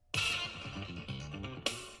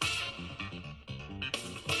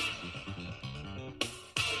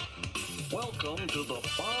Welcome to the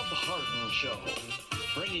Bob Harden Show,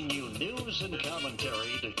 bringing you news and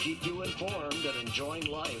commentary to keep you informed and enjoying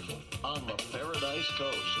life on the Paradise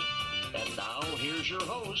Coast. And now, here's your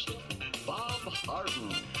host, Bob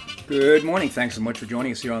Harden. Good morning. Thanks so much for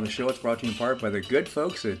joining us here on the show. It's brought to you in part by the good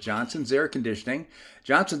folks at Johnson's Air Conditioning.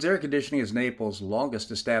 Johnson's Air Conditioning is Naples' longest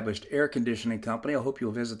established air conditioning company. I hope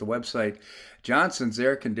you'll visit the website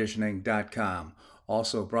johnsonsairconditioning.com.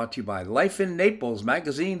 Also brought to you by Life in Naples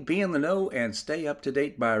magazine. Be in the know and stay up to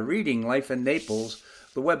date by reading Life in Naples.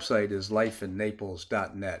 The website is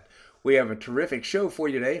lifeinnaples.net. We have a terrific show for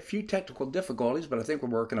you today. A few technical difficulties, but I think we're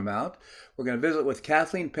working them out. We're going to visit with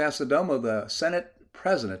Kathleen Passidomo, the Senate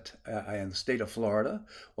President in the state of Florida.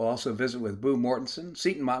 We'll also visit with Boo Mortensen.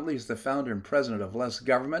 Seton Motley is the founder and president of Less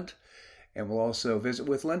Government. And we'll also visit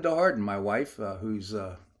with Linda Harden, my wife, who's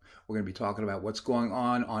we're going to be talking about what's going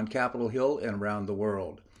on Capitol Hill and around the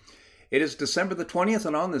world. It is December the 20th,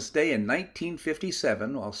 and on this day in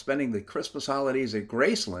 1957, while spending the Christmas holidays at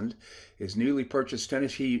Graceland, his newly purchased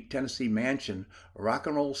Tennessee mansion, rock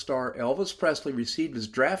and roll star Elvis Presley received his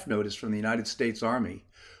draft notice from the United States Army.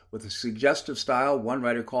 With a suggestive style, one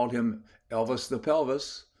writer called him Elvis the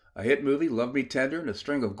Pelvis. A hit movie, Love Me Tender, and a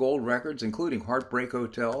string of gold records, including Heartbreak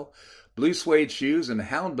Hotel, Blue Suede Shoes, and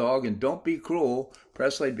Hound Dog, and Don't Be Cruel,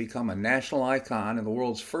 Presley had become a national icon and the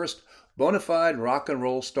world's first bona fide rock and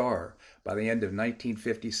roll star by the end of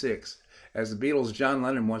 1956. As the Beatles' John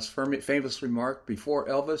Lennon once famously remarked, before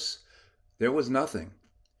Elvis, there was nothing.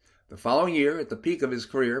 The following year, at the peak of his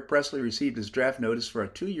career, Presley received his draft notice for a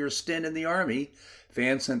 2-year stint in the Army.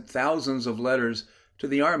 Fans sent thousands of letters to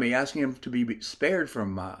the Army asking him to be spared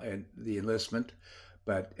from the enlistment,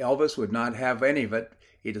 but Elvis would not have any of it.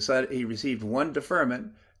 He received one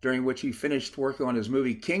deferment, during which he finished working on his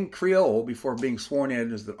movie King Creole before being sworn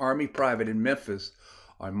in as the Army private in Memphis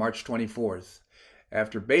on March 24th.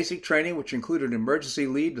 After basic training, which included emergency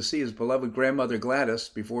leave to see his beloved grandmother Gladys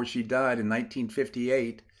before she died in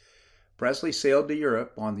 1958, Presley sailed to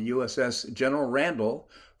Europe on the USS General Randall.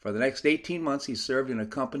 For the next 18 months, he served in a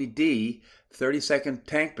Company D, 32nd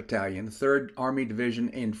Tank Battalion, 3rd Army Division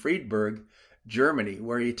in Friedberg, Germany,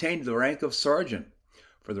 where he attained the rank of sergeant.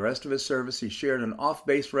 For the rest of his service, he shared an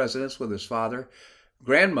off-base residence with his father,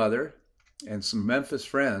 grandmother, and some Memphis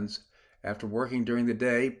friends. After working during the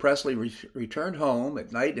day, Presley returned home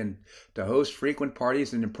at night and to host frequent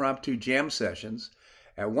parties and impromptu jam sessions.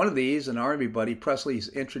 At one of these, an Army buddy Presley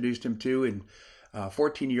introduced him to, and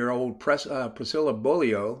 14-year-old Priscilla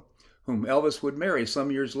Beaulieu, whom Elvis would marry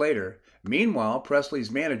some years later. Meanwhile,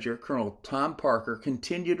 Presley's manager, Colonel Tom Parker,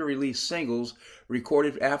 continued to release singles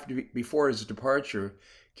recorded before his departure,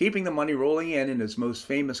 keeping the money rolling in his most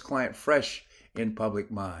famous client fresh in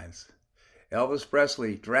public minds. Elvis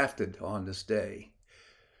Presley drafted on this day.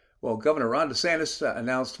 Well, Governor Ron DeSantis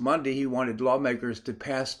announced Monday he wanted lawmakers to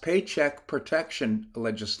pass paycheck protection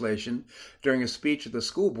legislation during a speech at the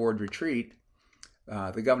school board retreat.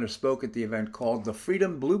 The governor spoke at the event called the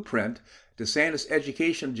Freedom Blueprint, DeSantis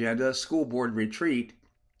Education Agenda School Board Retreat.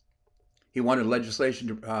 He wanted legislation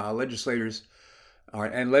to provide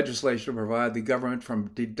the government from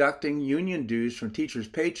deducting union dues from teachers'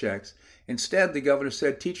 paychecks. Instead, the governor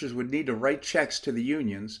said teachers would need to write checks to the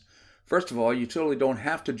unions. First of all, you totally don't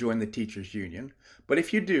have to join the teachers' union. But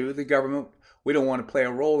if you do, the government, we don't want to play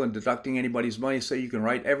a role in deducting anybody's money, so you can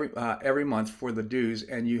write every month for the dues,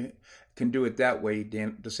 and you can do it that way,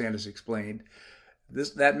 DeSantis explained.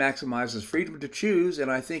 That maximizes freedom to choose, and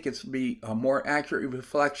I think it's be a more accurate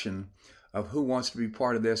reflection of who wants to be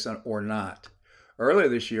part of this or not. Earlier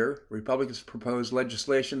this year, Republicans proposed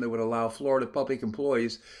legislation that would allow Florida public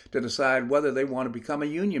employees to decide whether they want to become a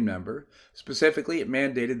union member. Specifically, it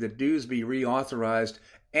mandated that dues be reauthorized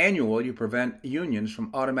annually to prevent unions from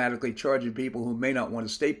automatically charging people who may not want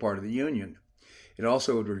to stay part of the union. It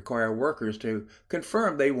also would require workers to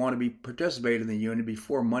confirm they want to participate in the union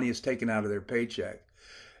before money is taken out of their paycheck.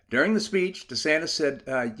 During the speech, DeSantis said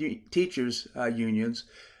teachers' unions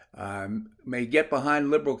may get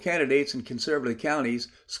behind liberal candidates in conservative counties.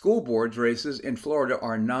 School boards races in Florida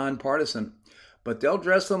are nonpartisan, but they'll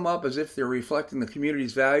dress them up as if they're reflecting the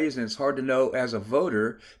community's values, and it's hard to know as a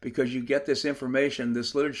voter because you get this information,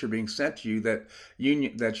 this literature being sent to you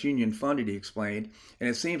that's union funded, he explained. And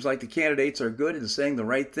it seems like the candidates are good at saying the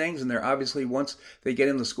right things, and they're obviously, once they get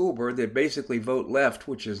in the school board, they basically vote left,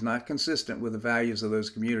 which is not consistent with the values of those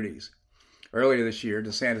communities. Earlier this year,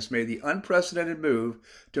 DeSantis made the unprecedented move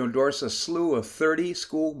to endorse a slew of 30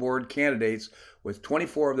 school board candidates, with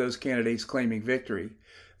 24 of those candidates claiming victory.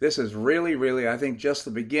 This is really, I think, just the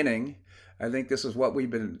beginning. I think this is what we've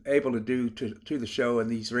been able to do to the show, and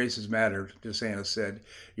these races matter, DeSantis said.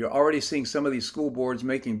 You're already seeing some of these school boards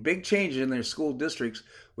making big changes in their school districts,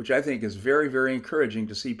 which I think is very, very encouraging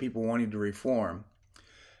to see people wanting to reform.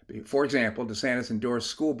 For example, DeSantis endorsed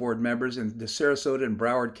school board members in the Sarasota and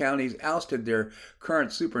Broward counties, ousted their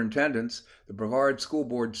current superintendents. The Brevard School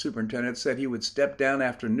Board superintendent said he would step down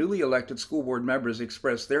after newly elected school board members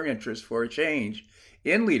expressed their interest for a change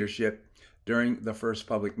in leadership during the first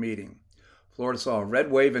public meeting. Florida saw a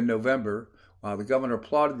red wave in November. While the governor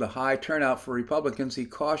applauded the high turnout for Republicans, he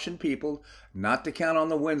cautioned people not to count on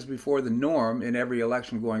the wins before the norm in every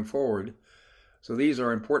election going forward. So these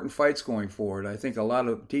are important fights going forward. I think a lot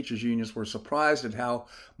of teachers' unions were surprised at how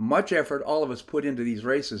much effort all of us put into these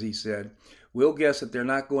races, he said. We'll guess that they're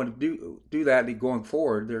not going to do that going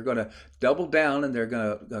forward. They're going to double down, and they're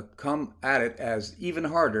going to come at it as even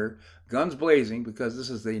harder, guns blazing, because this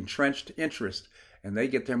is the entrenched interest, and they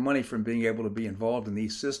get their money from being able to be involved in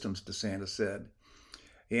these systems, DeSantis said.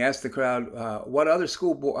 He asked the crowd, what other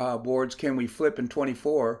school boards can we flip in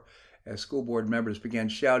 24? As school board members began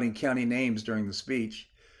shouting county names during the speech.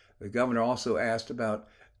 The governor also asked about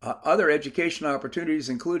other education opportunities,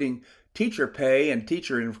 including teacher pay and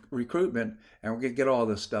teacher recruitment, and we're going to get all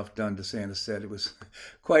this stuff done, DeSantis said. It was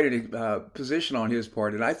quite a position on his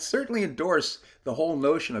part, and I certainly endorse the whole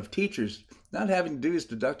notion of teachers not having dues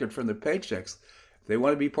deducted from their paychecks. If they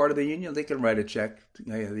want to be part of the union, they can write a check.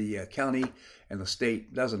 The county and the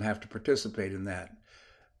state doesn't have to participate in that.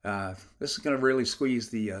 This is going to really squeeze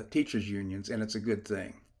the teachers' unions, and it's a good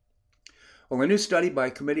thing. Well, a new study by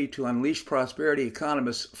Committee to Unleash Prosperity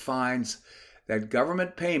economists finds that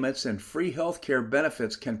government payments and free health care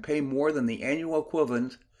benefits can pay more than the annual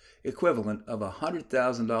equivalent of a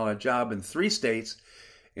 $100,000 job in 3 states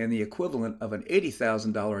and the equivalent of an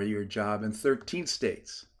 $80,000 a year job in 13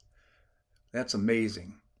 states. That's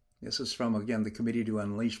amazing. This is from, again, the Committee to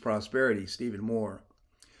Unleash Prosperity, Stephen Moore.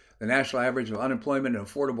 The national average of unemployment and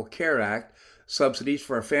Affordable Care Act subsidies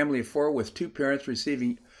for a family of 4 with 2 parents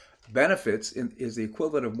receiving benefits is the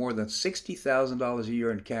equivalent of more than $60,000 a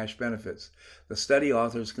year in cash benefits. The study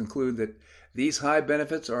authors conclude that these high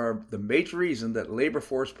benefits are the major reason that labor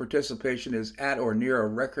force participation is at or near a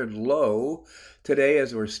record low today,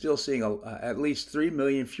 as we're still seeing at least 3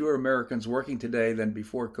 million fewer Americans working today than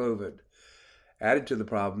before COVID. Added to the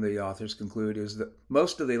problem, the authors conclude, is that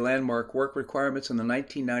most of the landmark work requirements in the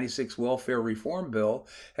 1996 Welfare Reform Bill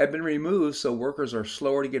have been removed, so workers are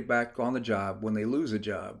slower to get back on the job when they lose a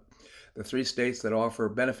job. The 3 states that offer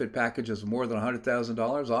benefit packages of more than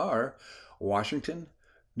 $100,000 are Washington,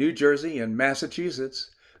 New Jersey, and Massachusetts.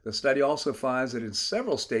 The study also finds that in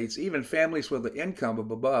several states, even families with an income of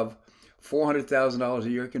above $400,000 a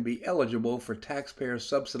year can be eligible for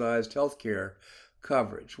taxpayer-subsidized health care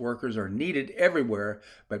coverage. Workers are needed everywhere,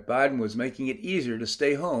 but Biden was making it easier to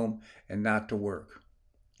stay home and not to work.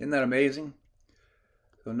 Isn't that amazing?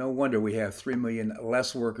 So no wonder we have 3 million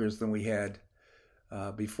less workers than we had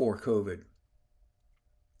before COVID.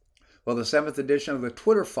 Well, the 7th edition of the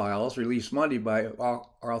Twitter Files, released Monday by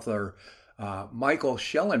author Michael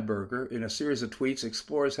Shellenberger, in a series of tweets,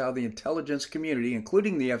 explores how the intelligence community,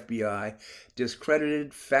 including the FBI,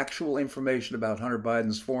 discredited factual information about Hunter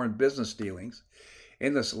Biden's foreign business dealings.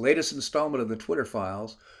 In this latest installment of the Twitter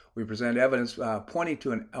Files, we present evidence pointing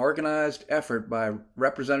to an organized effort by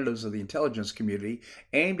representatives of the intelligence community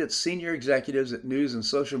aimed at senior executives at news and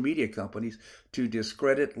social media companies to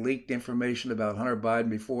discredit leaked information about Hunter Biden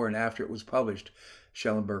before and after it was published,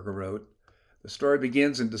 Shellenberger wrote. The story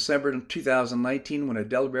begins in December 2019 when a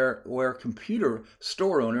Delaware computer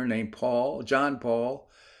store owner named John Paul,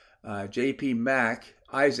 J.P. Mack,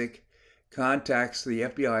 Isaac, contacts the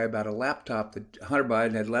FBI about a laptop that Hunter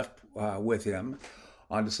Biden had left with him.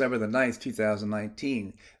 On December the 9th,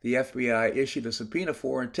 2019, the FBI issued a subpoena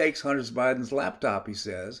for and takes Hunter Biden's laptop, he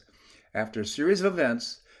says. After a series of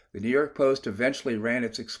events, the New York Post eventually ran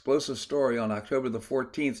its explosive story on October the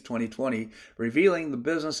 14th, 2020, revealing the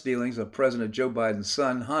business dealings of President Joe Biden's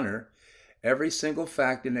son, Hunter. Every single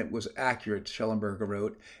fact in it was accurate, Shellenberger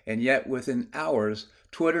wrote, and yet within hours,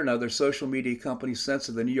 Twitter and other social media companies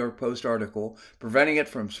censored the New York Post article, preventing it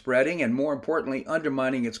from spreading and, more importantly,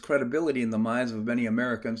 undermining its credibility in the minds of many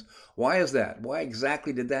Americans. Why is that? Why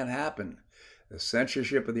exactly did that happen? The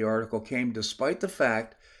censorship of the article came despite the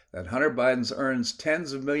fact that Hunter Biden earns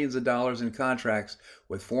tens of millions of dollars in contracts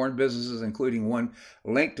with foreign businesses, including one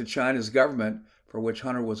linked to China's government, for which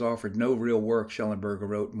Hunter was offered no real work, Shellenberger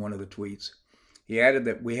wrote in one of the tweets. He added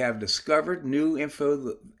that we have discovered new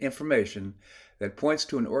information that points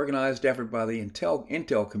to an organized effort by the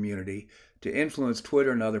intel community to influence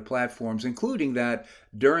Twitter and other platforms, including that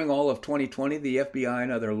during all of 2020, the FBI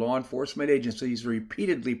and other law enforcement agencies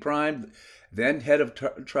repeatedly primed then head of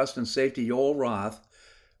Trust and Safety Joel Roth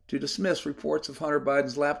to dismiss reports of Hunter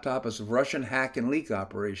Biden's laptop as a Russian hack and leak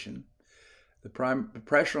operation. The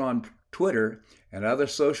pressure on Twitter and other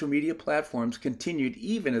social media platforms continued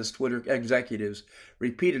even as Twitter executives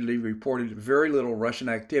repeatedly reported very little Russian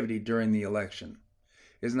activity during the election.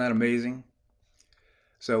 Isn't that amazing?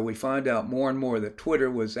 So we find out more and more that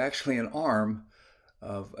Twitter was actually an arm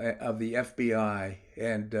of the FBI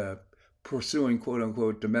and pursuing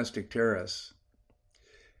quote-unquote domestic terrorists.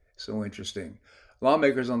 So interesting.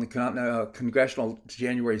 Lawmakers on the Congressional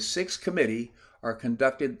January 6th Committee have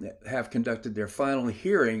conducted their final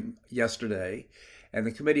hearing yesterday, and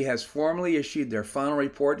the committee has formally issued their final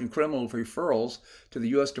report and criminal referrals to the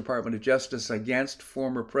U.S. Department of Justice against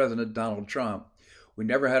former President Donald Trump. We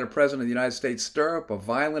never had a president of the United States stir up a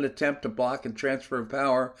violent attempt to block and transfer of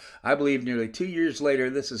power. I believe nearly 2 years later,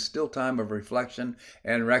 this is still time of reflection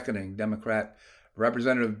and reckoning, Democrat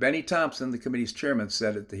Representative Benny Thompson, the committee's chairman,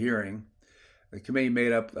 said at the hearing. The committee,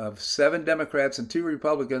 made up of 7 Democrats and 2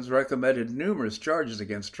 Republicans, recommended numerous charges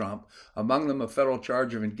against Trump, among them a federal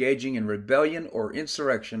charge of engaging in rebellion or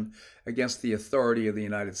insurrection against the authority of the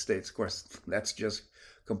United States. Of course, that's just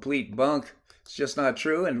complete bunk. It's just not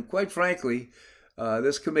true. And quite frankly,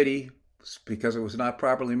 this committee, because it was not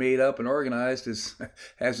properly made up and organized,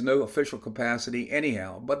 has no official capacity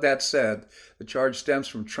anyhow. But that said, the charge stems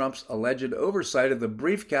from Trump's alleged oversight of the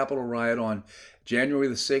brief Capitol riot on January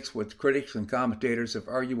the 6th, which critics and commentators have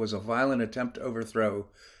argued was a violent attempt to overthrow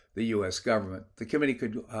the U.S. government. The committee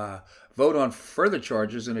could vote on further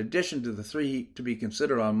charges in addition to the 3 to be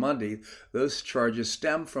considered on Monday. Those charges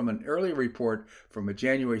stem from an earlier report from a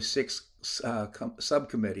January 6th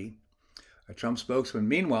subcommittee. A Trump spokesman,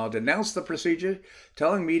 meanwhile, denounced the procedure,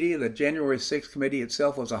 telling media that January 6th committee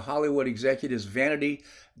itself was a Hollywood executive's vanity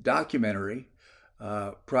documentary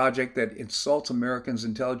project that insults Americans'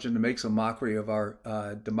 intelligence and makes a mockery of our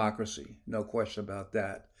democracy. No question about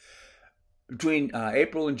that. Between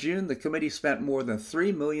April and June, the committee spent more than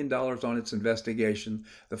 $3 million on its investigation.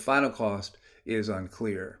 The final cost is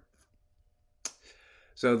unclear.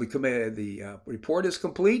 So the report is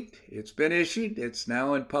complete. It's been issued. It's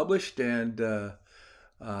now published, and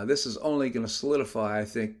this is only going to solidify, I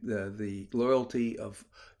think, the loyalty of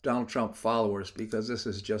Donald Trump followers, because this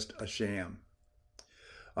is just a sham.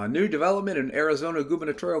 A new development in Arizona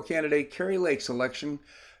gubernatorial candidate Kari Lake's election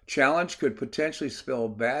challenge could potentially spell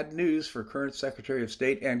bad news for current Secretary of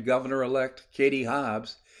State and Governor-elect Katie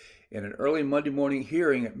Hobbs. In an early Monday morning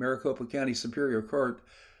hearing at Maricopa County Superior Court,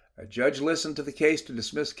 a judge listened to the case to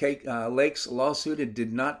dismiss Lake's lawsuit and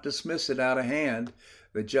did not dismiss it out of hand.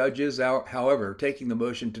 The judge is, however, taking the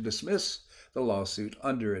motion to dismiss the lawsuit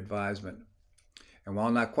under advisement. And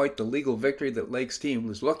while not quite the legal victory that Lake's team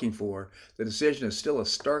was looking for, the decision is still a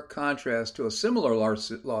stark contrast to a similar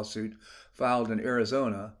lawsuit filed in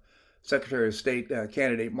Arizona. Secretary of State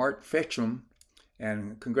candidate Mark Fichtram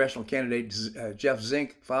and congressional candidate Jeff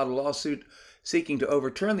Zink filed a lawsuit seeking to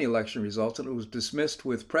overturn the election results, and it was dismissed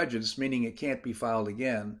with prejudice, meaning it can't be filed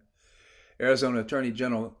again. Arizona Attorney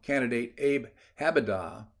General candidate Abe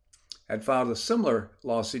Habadah had filed a similar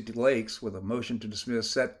lawsuit to Lake's with a motion to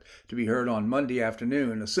dismiss set to be heard on Monday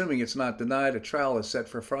afternoon. Assuming it's not denied, a trial is set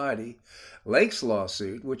for Friday. Lake's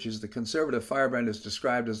lawsuit, which is the conservative firebrand is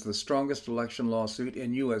described as the strongest election lawsuit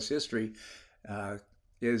in U.S. history,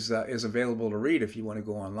 is available to read if you want to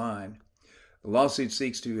go online. The lawsuit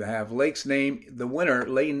seeks to have Lake named the winner of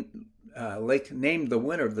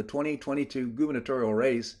the 2022 gubernatorial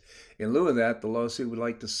race. In lieu of that, the lawsuit would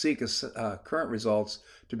like to seek current results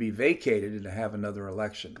to be vacated and to have another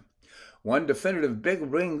election. One definitive big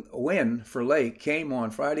win for Lake came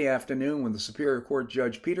on Friday afternoon when the Superior Court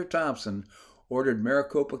Judge Peter Thompson ordered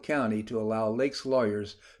Maricopa County to allow Lake's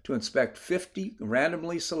lawyers to inspect 50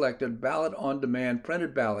 randomly selected ballot-on-demand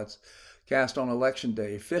printed ballots cast on Election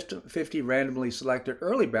Day, 50 randomly selected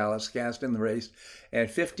early ballots cast in the race, and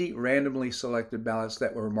 50 randomly selected ballots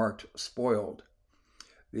that were marked spoiled.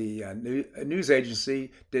 The news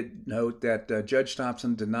agency did note that Judge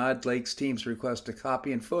Thompson denied Lake's team's request to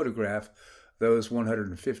copy and photograph those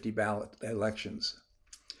 150 ballot elections.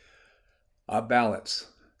 Ballots.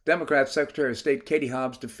 Democrat Secretary of State Katie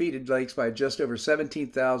Hobbs defeated Lake's by just over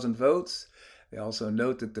 17,000 votes. They also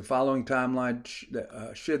note that the following timeline,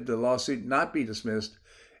 should the lawsuit not be dismissed,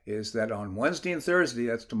 is that on Wednesday and Thursday,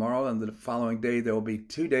 that's tomorrow, and the following day, there will be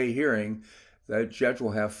 2-day hearing. The judge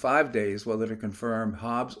will have 5 days whether to confirm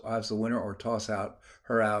Hobbs as the winner or toss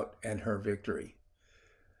her out and her victory.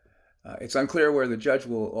 It's unclear where the judge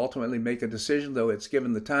will ultimately make a decision, though it's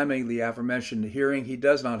given the timing of the aforementioned hearing, he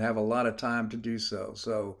does not have a lot of time to do so.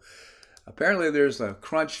 So apparently there's a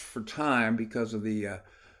crunch for time because of the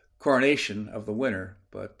coronation of the winner,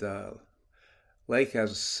 but Lake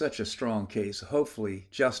has such a strong case. Hopefully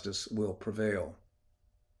justice will prevail.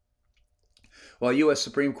 While U.S.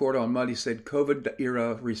 Supreme Court on Monday said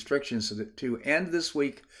COVID-era restrictions to end this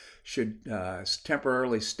week should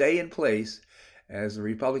temporarily stay in place as the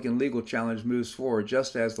Republican legal challenge moves forward,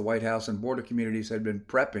 just as the White House and border communities had been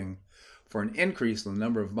prepping for an increase in the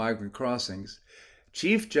number of migrant crossings,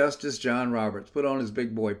 Chief Justice John Roberts put on his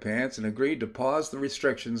big boy pants and agreed to pause the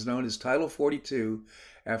restrictions known as Title 42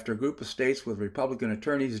 after a group of states with Republican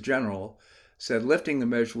attorneys general said lifting the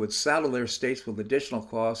measure would saddle their states with additional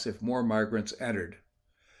costs if more migrants entered.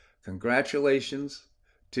 Congratulations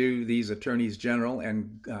to these attorneys general,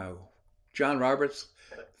 and John Roberts,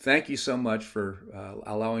 thank you so much for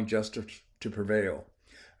allowing justice to prevail.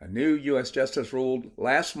 A new U.S. justice ruled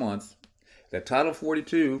last month that Title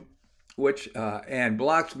 42, which and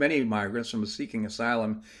blocks many migrants from seeking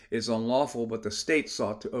asylum, is unlawful, but the state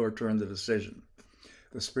sought to overturn the decision.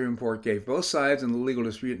 The Supreme Court gave both sides in the legal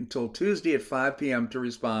dispute until Tuesday at 5 p.m. to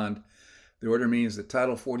respond. The order means that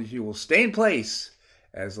Title 42 will stay in place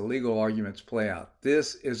as the legal arguments play out.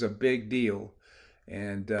 This is a big deal.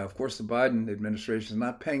 And, of course, the Biden administration is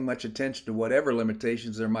not paying much attention to whatever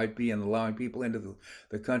limitations there might be in allowing people into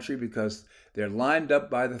the country, because they're lined up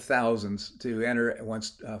by the thousands to enter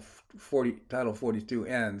once Title 42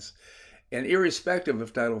 ends. And irrespective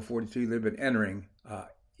of Title 42, they've been entering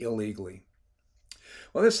illegally.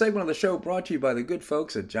 Well, this segment of the show brought to you by the good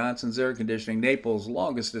folks at Johnson's Air Conditioning, Naples'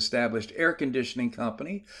 longest established air conditioning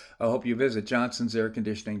company. I hope you visit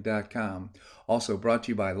johnsonsairconditioning.com. Also brought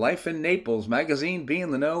to you by Life in Naples magazine. Be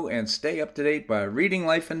in the know and stay up to date by reading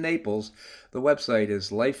Life in Naples. The website is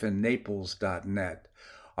lifeinnaples.net.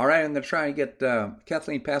 All right, I'm going to try and get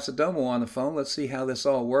Kathleen Pasadomo on the phone. Let's see how this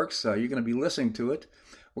all works. You're going to be listening to it.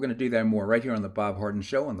 We're going to do that more right here on The Bob Harden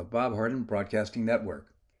Show on the Bob Harden Broadcasting Network.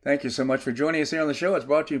 Thank you so much for joining us here on the show. It's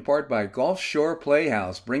brought to you in part by Gulf Shore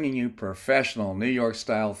Playhouse, bringing you professional New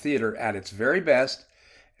York-style theater at its very best.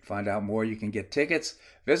 To find out more, you can get tickets.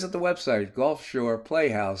 Visit the website,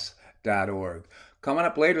 gulfshoreplayhouse.org. Coming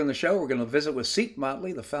up later in the show, we're going to visit with Seat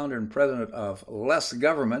Motley, the founder and president of Less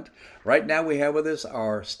Government. Right now we have with us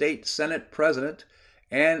our state Senate president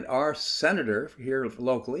and our senator here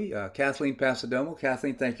locally, Kathleen Pasadomo.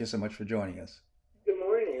 Kathleen, thank you so much for joining us. Good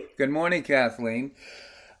morning. Good morning, Kathleen.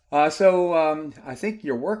 So I think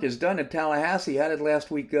your work is done in Tallahassee. How did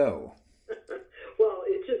last week go? Well,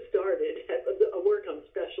 it just started. A work on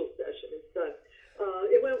special session is done.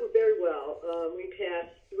 It went very well. We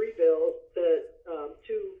passed 3 bills, that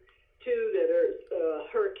two that are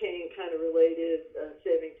hurricane kind of related,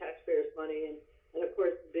 saving taxpayers money, and of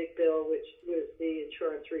course the big bill, which was the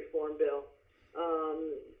insurance reform bill,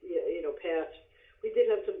 passed. We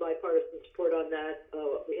did have some bipartisan support on that.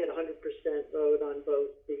 We had 100% vote on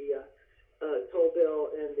both the toll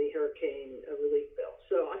bill and the hurricane relief bill.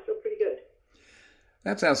 So I feel pretty good.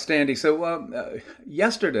 That's outstanding. So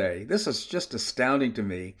yesterday, this is just astounding to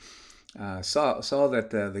me. Saw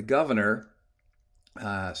that the governor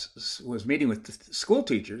was meeting with the school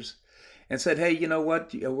teachers and said, hey, you know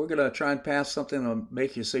what? We're going to try and pass something that'll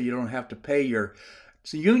make you so you don't have to pay your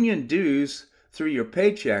union dues through your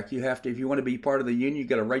paycheck. You have to, if you want to be part of the union, you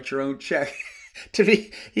got to write your own check. To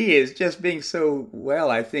me, he is just being so well.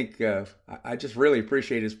 I think I just really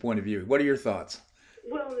appreciate his point of view. What are your thoughts?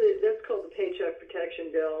 Well, that's called the Paycheck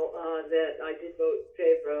Protection Bill that I did vote in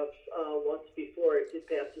favor of once before. It did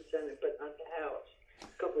pass the Senate, but not the House a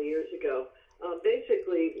couple of years ago.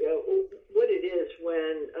 Basically, what it is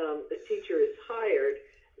when a teacher is hired,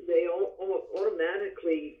 they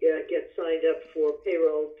automatically get signed up for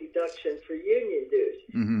payroll deduction for union dues.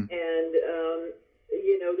 Mm-hmm. And,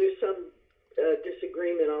 there's some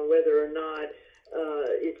disagreement on whether or not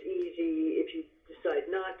it's easy if you decide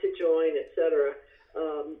not to join, et cetera.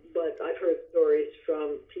 But I've heard stories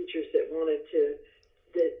from teachers that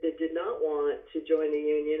did not want to join the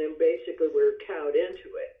union and basically were cowed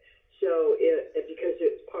into it. So because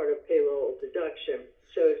it's part of payroll deduction.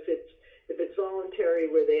 So if it's voluntary,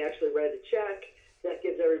 where they actually write a check, that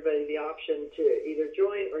gives everybody the option to either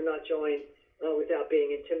join or not join without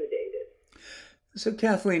being intimidated. So,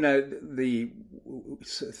 Kathleen, the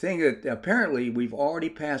thing that apparently we've already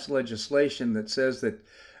passed legislation that says that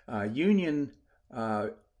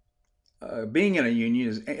being in a union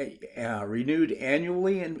is renewed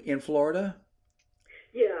annually in Florida?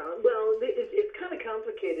 Yeah, well, it's kind of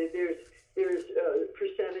complicated. There's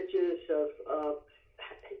percentages of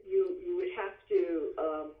you would have to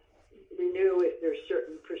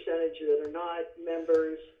percentage that are not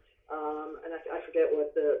members, and I forget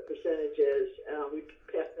what the percentage is. We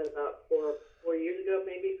passed that about four years ago,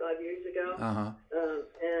 maybe 5 years ago. Uh-huh.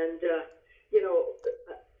 And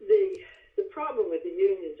the problem with the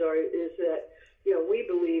unions is that we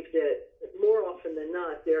believe that more often than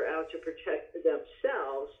not they're out to protect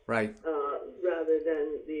themselves, right, rather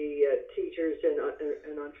than the teachers,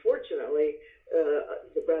 and unfortunately,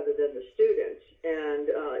 rather than the students. And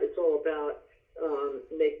it's all about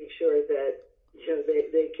making sure that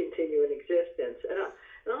they continue in existence.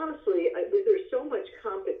 And honestly, there's so much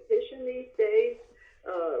competition these days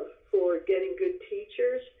for getting good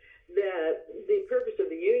teachers that the purpose of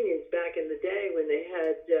the unions back in the day when they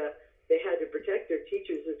had to protect their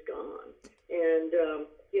teachers is gone. And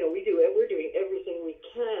we're doing everything we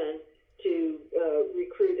can to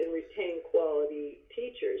recruit and retain quality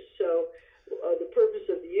teachers. So the purpose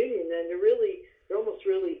of the union then there almost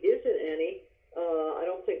really isn't any. I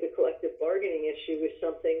don't think the collective bargaining issue is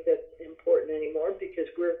something that's important anymore because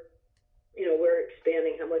we're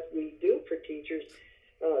expanding how much we do for teachers.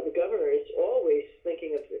 The governor is always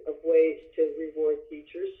thinking of ways to reward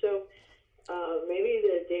teachers. So maybe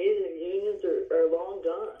the days of unions are long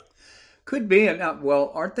gone. Could be. And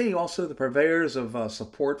aren't they also the purveyors of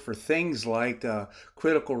support for things like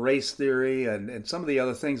critical race theory and some of the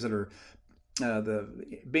other things that are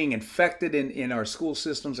being infected in our school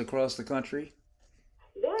systems across the country?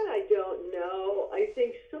 That I don't know. I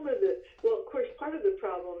think of course, part of the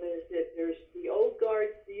problem is that there's the old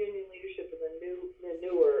guard, the union leadership, and the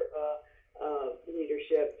newer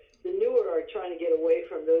leadership. The newer are trying to get away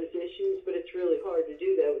from those issues, but it's really hard to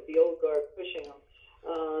do that with the old guard pushing them.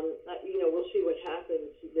 We'll see what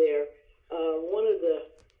happens there. One of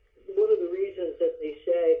the reasons that they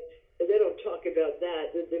say they don't talk about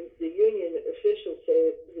that. The union officials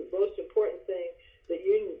say that the most important thing that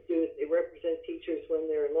unions do is they represent teachers when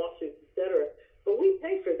they're in lawsuits, etc. But we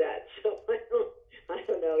pay for that, so I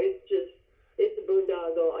don't know. It's a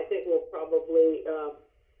boondoggle. I think we'll probably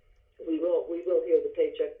we will hear the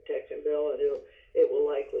Paycheck Protection Bill, and it will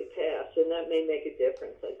likely pass, and that may make a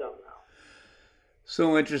difference. I don't know.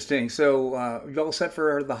 So interesting. So you all set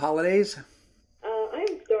for the holidays? I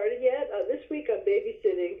haven't started yet. This week I'm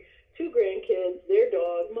babysitting 2 grandkids, their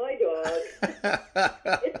dog, my dog.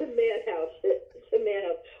 It's a madhouse. It's a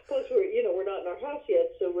madhouse. Plus, we're not in our house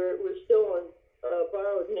yet, so we're still on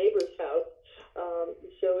borrowed neighbor's house.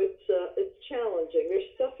 So it's challenging. There's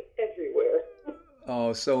stuff everywhere.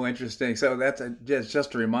 Oh, so interesting. So that's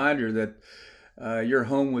just a reminder that your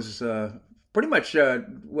home was pretty much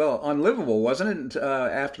unlivable, wasn't it?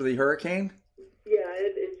 After the hurricane. Yeah,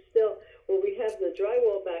 it's still. Well, we have the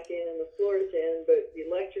drywall back in and the floors in, but the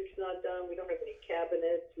electric's not done. We don't have any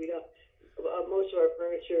cabinets. We don't. Most of our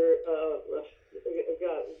furniture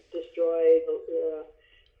got destroyed.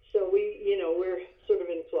 So we're sort of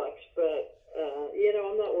in flux. But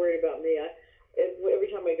I'm not worried about me. Every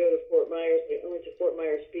time I go to Fort Myers, I went to Fort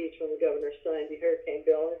Myers Beach when the governor signed the hurricane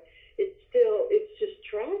bill. And it's just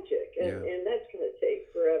tragic, and that's going to take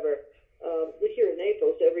forever. Here in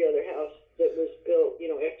Naples, every other house that was built,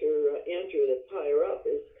 after Andrew, that's higher up,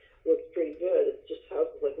 looks pretty good. It's just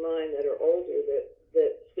houses like mine that are older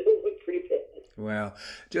that still look pretty bad. Well,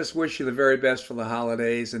 just wish you the very best for the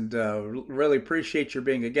holidays, and really appreciate your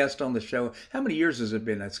being a guest on the show. How many years has it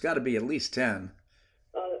been? It's got to be at least 10.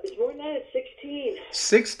 It's more than that. It's 16.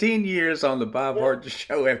 16 years on the Bob Harden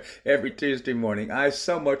Show every Tuesday morning. I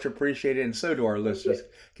so much appreciate it, and so do our listeners.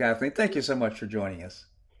 Kathleen, thank you so much for joining us.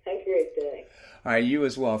 Have a great day. All right, you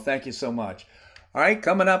as well. Thank you so much. All right,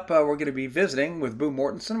 coming up, we're going to be visiting with Boo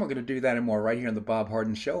Mortensen. We're going to do that and more right here on the Bob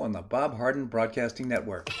Harden Show on the Bob Harden Broadcasting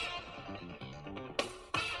Network.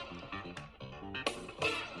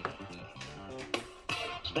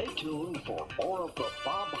 Stay tuned for more of the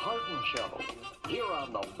Bob Harden Show here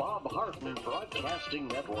on the Bob Harden Broadcasting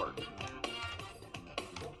Network.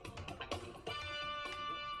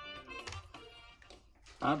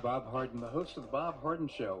 I'm Bob Harden, the host of the Bob Harden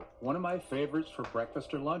Show. One of my favorites for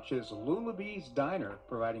breakfast or lunch is Lulabee's Diner,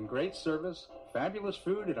 providing great service, fabulous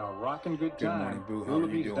food, and a rockin' good time. Good morning, Boo. How are you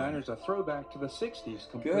Lulabee's doing? Diner is a throwback to the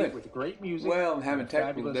 60s, complete Good. with great music. Well, I'm having and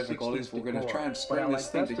technical fabulous difficulties. 60s We're going to decor. try and What I string this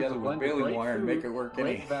like thing best is together a with blend of baling great wire and food, make it work great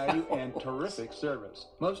anyhow. value, and terrific service.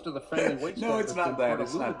 Most of the friendly wait No, it's staff have not been that. part of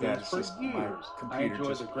It's not that. Lulabee's It's for just my years. I computer. enjoy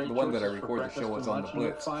Just the great the one that I choices for record the show breakfast is and on the lunch, and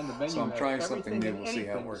you'll Blitz. find the menu So I'm has trying something everything new. and We'll see how it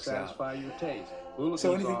anything works to out. satisfy your taste. Lulabee's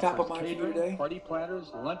So anything top of offers mind for you catering, today? party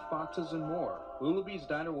platters, lunch boxes, and more. Lulabee's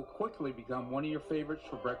Diner will quickly become one of your favorites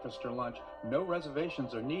for breakfast or lunch. No no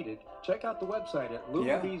reservations are needed. Check out the website at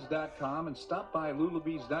lulabees.com and stop by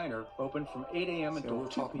Lulabees Diner, open from 8 a.m. until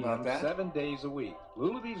 2 p.m. 7 days a week.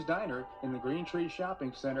 Lulabees Diner in the Green Tree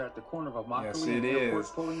Shopping Center at the corner of Immokalee and Airport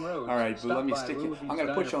Pulling Road. All right, Boo, let me stick it. I'm going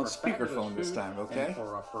to put you on speakerphone this time, okay?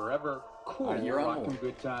 For a forever cool, you're on rockin'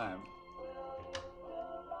 good time.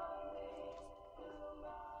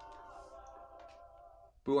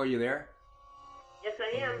 Boo, are you there? Yes,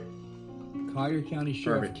 I am. Collier County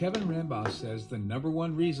Sheriff Perfect. Kevin Rambaugh says the number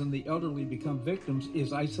one reason the elderly become victims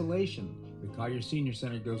is isolation. The Collier Senior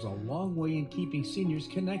Center goes a long way in keeping seniors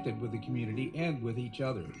connected with the community and with each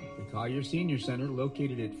other. The Collier Senior Center,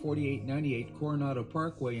 located at 4898 Coronado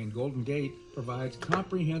Parkway in Golden Gate, provides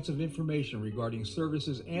comprehensive information regarding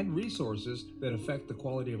services and resources that affect the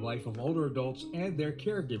quality of life of older adults and their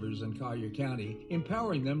caregivers in Collier County,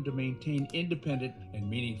 empowering them to maintain independent and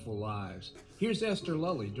meaningful lives. Here's Esther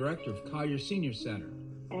Lully, Director of Collier Senior Center.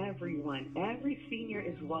 Everyone, every senior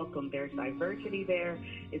is welcome. There's diversity there.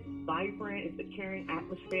 It's vibrant. It's a caring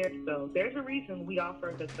atmosphere. So there's a reason we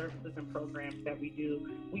offer the services and programs that we do.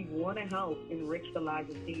 We want to help enrich the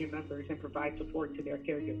lives of senior members and provide support to their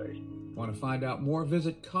caregivers. Want to find out more?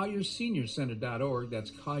 Visit collierseniorcenter.org.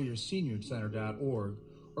 That's collierseniorcenter.org.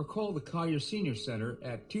 Or call the Collier Senior Center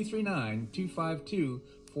at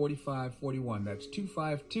 239-252-4541. That's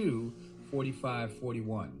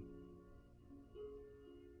 252-4541.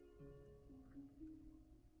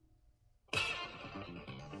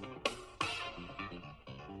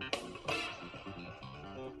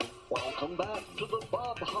 Welcome back to the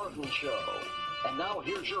Bob Harden Show. And now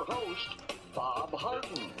here's your host, Bob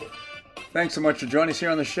Harden. Thanks so much for joining us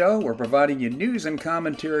here on the show. We're providing you news and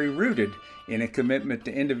commentary rooted in a commitment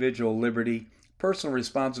to individual liberty, personal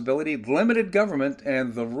responsibility, limited government,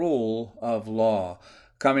 and the rule of law.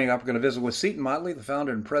 Coming up, we're going to visit with Seton Motley, the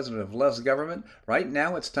founder and president of Less Government. Right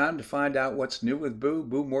now, it's time to find out what's new with Boo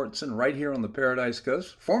Mortensen, right here on the Paradise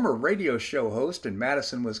Coast, former radio show host in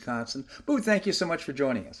Madison, Wisconsin. Boo, thank you so much for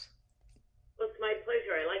joining us. Well, it's my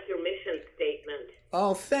pleasure. I like your mission statement.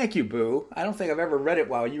 Oh, thank you, Boo. I don't think I've ever read it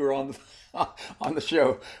while you were on the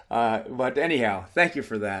show. But anyhow, thank you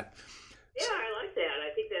for that. Yeah, I like that.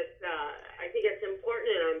 I think it's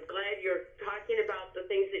important, and I'm glad you're talking about the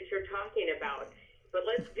things that you're talking about. But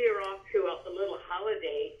let's veer off to a little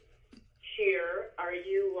holiday cheer. Are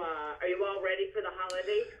you all ready for the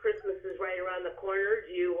holidays? Christmas is right around the corner.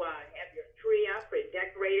 Do you have your tree up and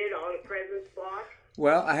decorated, all the presents bought?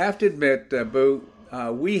 Well, I have to admit, Boo,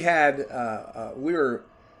 we had the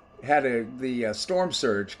storm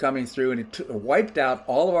surge coming through, and it wiped out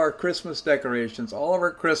all of our Christmas decorations, all of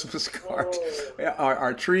our Christmas cards,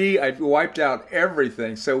 our tree. I wiped out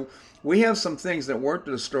everything. So we have some things that weren't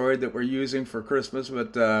destroyed that we're using for Christmas,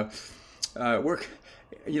 but we're,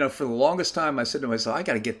 for the longest time, I said to myself, I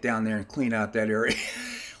got to get down there and clean out that area.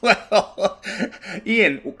 Well,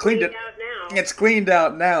 Ian cleaned it. It's cleaned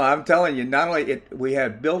out now. I'm telling you, not only we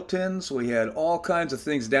had built-ins, we had all kinds of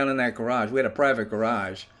things down in that garage. We had a private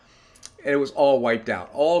garage. And it was all wiped out,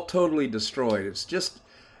 all totally destroyed. It's just,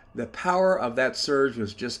 the power of that surge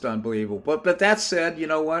was just unbelievable. But that said, you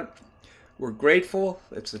know what? We're grateful.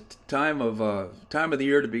 It's a time of the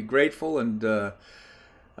year to be grateful and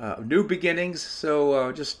new beginnings.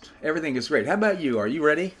 So just everything is great. How about you? Are you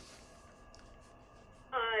ready?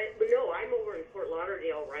 No, I'm over in Fort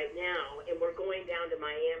Lauderdale right now, and we're going down to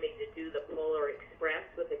Miami to do the Polar Express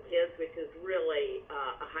with the kids, which is really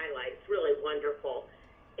a highlight. It's really wonderful.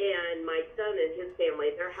 And my son and his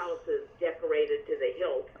family, their house is decorated to the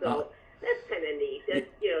hilt, so that's kind of neat. It's,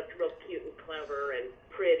 it's real cute and clever and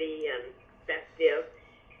pretty and festive.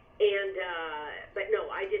 And but no,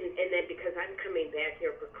 I didn't. And then because I'm coming back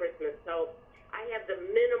here for Christmas, so I have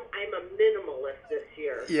I'm a minimalist this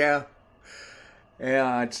year. Yeah,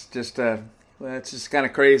 it's just kind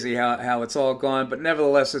of crazy how it's all gone. But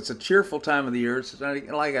nevertheless, it's a cheerful time of the year. It's,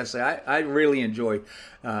 like I say, I really enjoy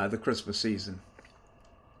the Christmas season.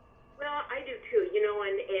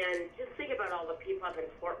 And just think about all the people up in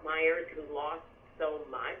Fort Myers who lost so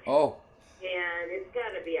much. Oh. And it's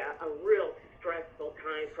got to be a real stressful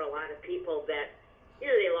time for a lot of people that,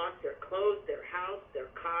 they lost their clothes, their house, their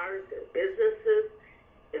cars, their businesses.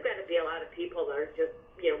 There's got to be a lot of people that are just,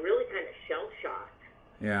 really kind of shell-shocked.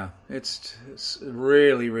 Yeah, it's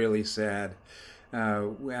really, really sad.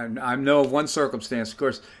 And I know of one circumstance, of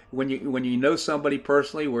course, when you know somebody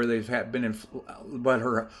personally where they've but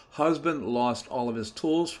her husband lost all of his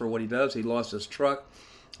tools for what he does. He lost his truck.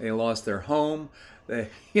 They lost their home.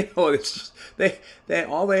 It's just, they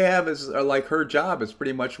all they have is like her job is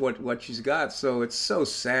pretty much what she's got. So it's so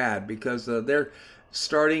sad because they're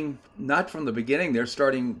starting not from the beginning. They're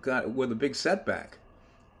starting with a big setback.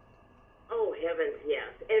 Oh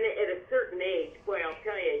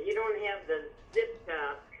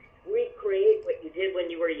did when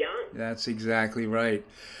you were young. That's exactly right.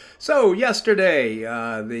 So yesterday,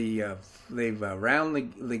 they've round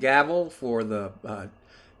the gavel for the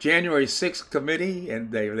January 6th committee,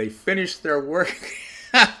 and they finished their work.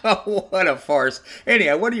 What a farce.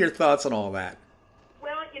 Anyhow, what are your thoughts on all that?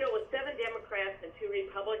 Well, it was 7 Democrats and 2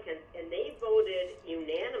 Republicans, and they voted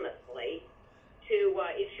unanimously to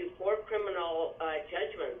issue 4 criminal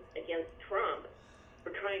judgments against Trump for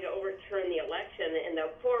trying to overturn the election. And the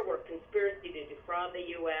 4 were conspiracy to defraud the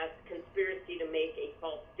U.S., conspiracy to make a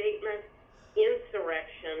false statement,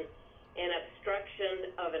 insurrection, and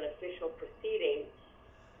obstruction of an official proceeding.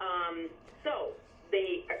 So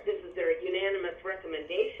this is their unanimous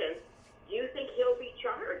recommendation. Do you think he'll be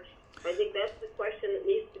charged? I think that's the question that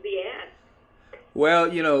needs to be asked. Well,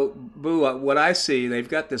 Boo, what I see, they've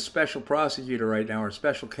got this special prosecutor right now, or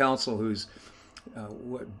special counsel, who's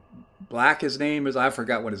what Black his name is. I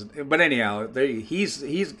forgot what his. But anyhow, they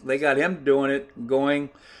got him going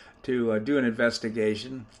to do an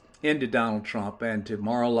investigation into Donald Trump and to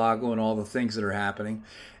Mar-a-Lago and all the things that are happening.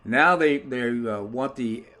 Now they want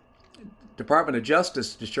the Department of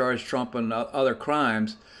Justice to charge Trump on other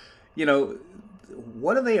crimes.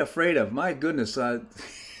 What are they afraid of? My goodness,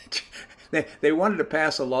 they wanted to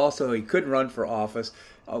pass a law so he couldn't run for office.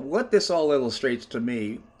 What this all illustrates to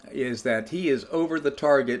me is that he is over the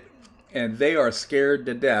target, and they are scared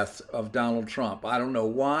to death of Donald Trump. I don't know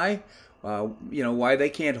why. Why they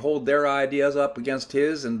can't hold their ideas up against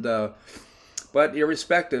his, but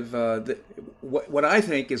irrespective, what I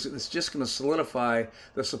think is it's just going to solidify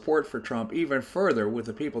the support for Trump even further with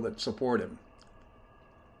the people that support him.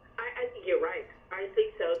 I think you're right. I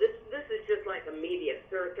think so. This is just like a media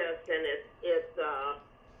circus, and it's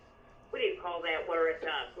what do you call that? Where it's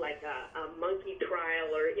like a monkey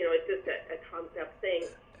trial, or it's just a trumped up thing.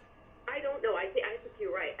 I don't know. I think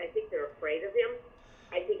you're right. I think they're afraid of him.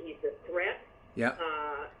 I think he's a threat. Yeah.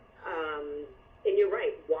 And you're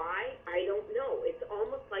right. Why? I don't know. It's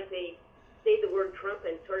almost like they say the word Trump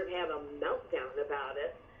and sort of have a meltdown about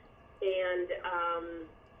it. And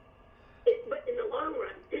but in the long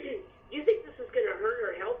run, do you think this is going to hurt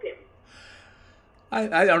or help him?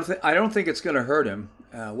 I don't think it's going to hurt him.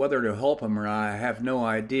 Whether to help him or not, I have no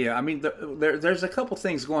idea. I mean, there's a couple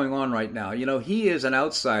things going on right now. He is an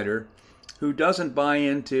outsider who doesn't buy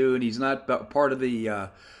into, and he's not part of the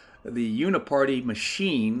uniparty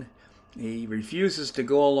machine. He refuses to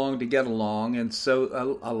go along to get along, and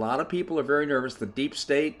so a lot of people are very nervous. The deep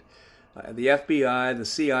state, the FBI, the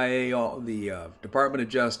CIA, the Department of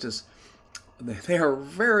Justice, they are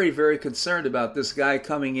very, very concerned about this guy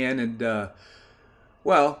coming in and,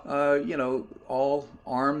 all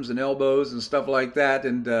arms and elbows and stuff like that,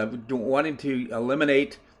 and wanting to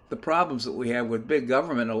eliminate the problems that we have with big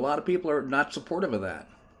government. A lot of people are not supportive of that.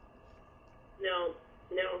 No.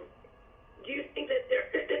 Do you think that they're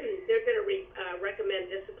going to recommend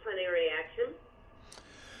disciplinary action?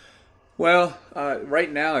 Well,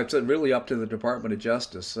 right now it's really up to the Department of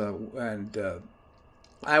Justice, and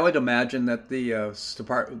I would imagine that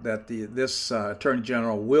this Attorney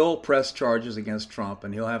General will press charges against Trump,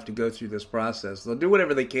 and he'll have to go through this process. They'll do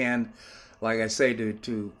whatever they can, like I say,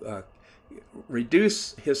 to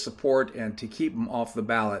reduce his support and to keep him off the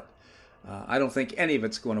ballot. I don't think any of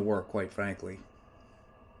it's going to work, quite frankly.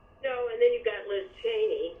 No, and then you've got Liz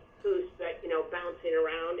Cheney, who's bouncing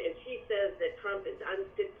around, and she says that Trump is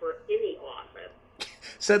unfit for any office.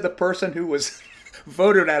 Said the person who was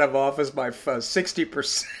voted out of office by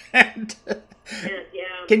 60%. Yeah.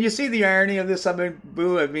 Can you see the irony of this? I mean,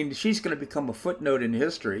 Boo, she's going to become a footnote in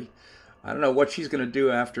history. I don't know what she's going to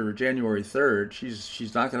do after January 3rd.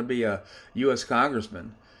 She's not going to be a U.S.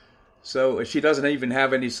 congressman. So she doesn't even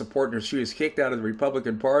have any support, and she was kicked out of the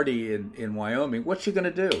Republican Party in Wyoming. What's she going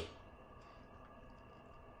to do?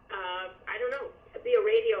 I don't know. Be a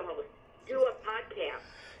radio host. Do a podcast.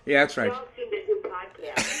 Yeah, that's right. We all seem to do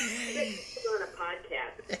podcasts. On a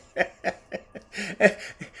podcast.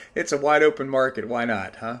 It's a wide open market. Why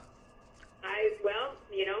not, huh?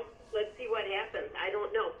 Let's see what happens. I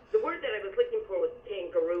don't know. The word that I was looking for was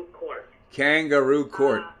kangaroo court. Kangaroo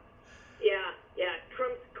court. Yeah.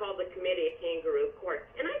 Trump's called the committee a kangaroo court,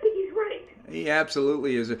 and I think he's right. He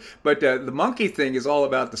absolutely is. But the monkey thing is all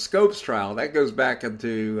about the Scopes trial. That goes back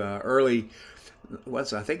into I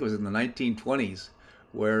think it was in the 1920s,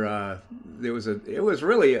 where it was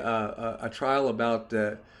really a trial about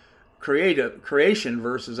creation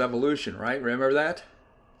versus evolution, right? Remember that?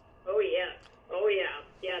 Oh yeah.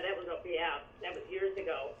 That was years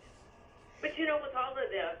ago. But with all of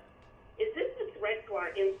this, is this a threat to our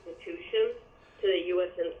institutions, to the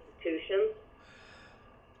U.S. institutions?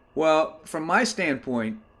 Well, from my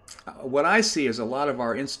standpoint, what I see is a lot of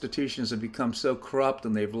our institutions have become so corrupt,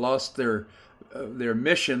 and they've lost their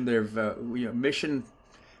mission. They've mission.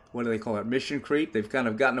 What do they call it? Mission creep. They've kind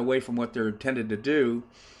of gotten away from what they're intended to do.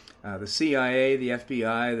 The CIA, the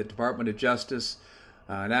FBI, the Department of Justice.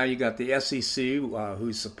 Now you got the SEC,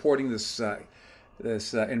 who's supporting this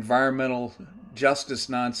environmental justice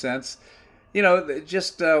nonsense.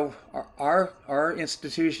 Just our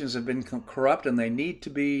institutions have been corrupt, and they need to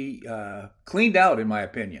be cleaned out, in my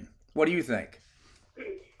opinion. What do you think?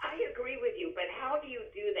 I agree with you, but how do you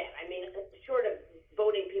do that? I mean, short of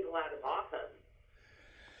voting people out of office.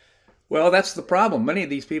 Well, that's the problem. Many of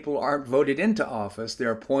these people aren't voted into office;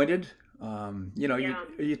 they're appointed.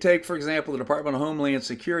 You take, for example, the Department of Homeland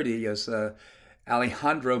Security as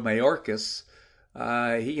Alejandro Mayorkas.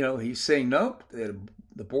 He's saying nope.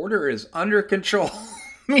 The border is under control.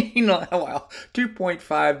 Meanwhile,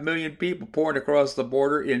 2.5 million people poured across the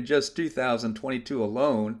border in just 2022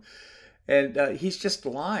 alone, and he's just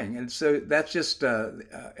lying. And so that's just,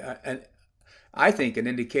 I think, an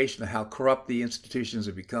indication of how corrupt the institutions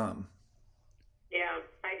have become. Yeah,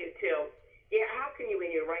 I do too. Yeah, how can you,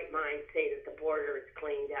 in your right mind, say that the border is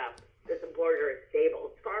cleaned up, that the border is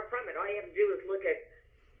stable? It's far from it. All you have to do is look at.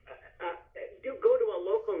 Go to a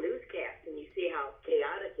local newscast and you see how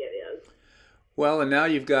chaotic it is. Well, and now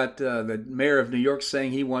you've got the mayor of New York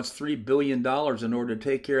saying he wants $3 billion in order to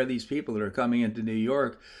take care of these people that are coming into New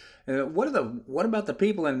York. And what about the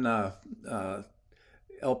people in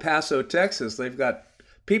El Paso, Texas? They've got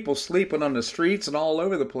people sleeping on the streets and all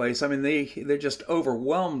over the place. I mean, they're just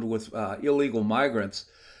overwhelmed with illegal migrants.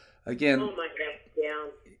 Again. Oh my God! Yeah.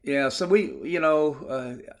 Yeah. So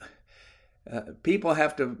people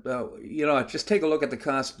have to, just take a look at the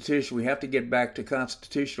Constitution. We have to get back to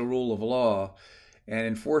constitutional rule of law and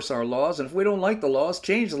enforce our laws. And if we don't like the laws,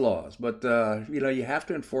 change the laws. But, you have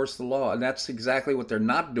to enforce the law. And that's exactly what they're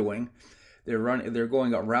not doing. They're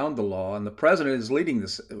going around the law. And the president is leading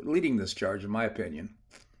this charge, in my opinion.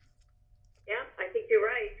 Yeah, I think you're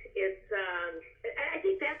right. It's, I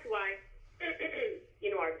think that's why,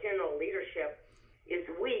 our general leadership is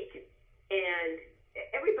weak, and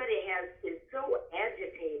everybody is so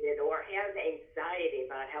agitated or has anxiety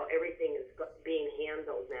about how everything is being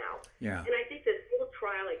handled now. Yeah. And I think this whole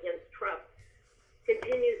trial against Trump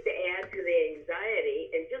continues to add to the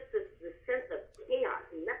anxiety and just this sense of chaos.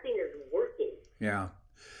 Nothing is working. Yeah.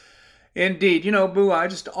 Indeed. Boo, I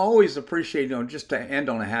just always appreciate, just to end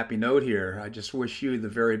on a happy note here, I just wish you the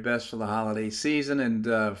very best for the holiday season and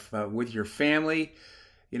with your family.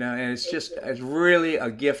 And it's really a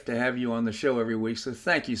gift to have you on the show every week. So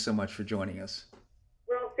thank you so much for joining us.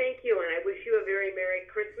 Well, thank you. And I wish you a very Merry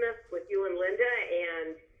Christmas with you and Linda,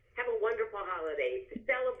 and have a wonderful holiday to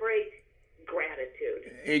celebrate gratitude.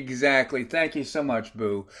 Exactly. Thank you so much,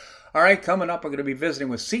 Boo. All right, coming up, we're going to be visiting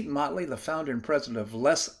with Seton Motley, the founder and president of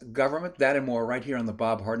Less Government. That and more right here on The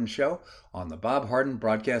Bob Harden Show on the Bob Harden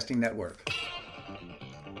Broadcasting Network.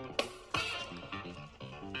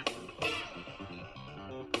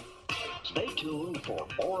 Stay tuned for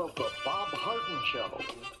more of the Bob Harden Show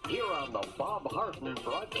here on the Bob Harden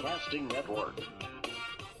Broadcasting Network.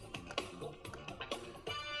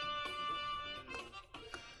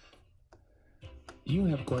 Do you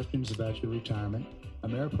have questions about your retirement?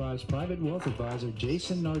 Ameriprise Private Wealth Advisor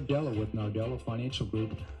Jason Nardella with Nardella Financial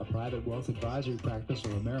Group, a private wealth advisory practice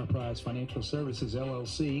of Ameriprise Financial Services,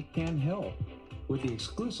 LLC, can help. With the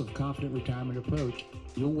exclusive Confident Retirement approach,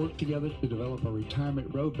 you'll work together to develop a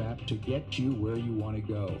retirement roadmap to get you where you want to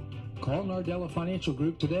go. Call Nardella Financial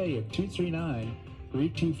Group today at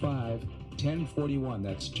 239-325-1041.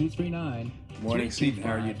 That's 239 Morning, Seton.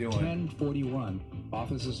 How are you doing? 1041.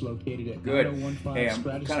 Office is located at Good. 9015 Hey, I'm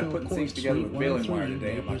Stratus kind of putting Court, things together with Suite baling wire 103,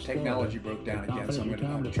 today, and my Naples, technology Florida. broke down The again, so Confident I'm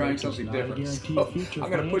trying Retirement something approach different. is not a So guarantee of future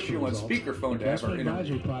I'm going to put you on financial speakerphone to have our Investment interview.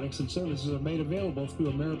 advisory products and services are made available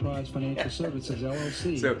through Ameriprise Financial Services,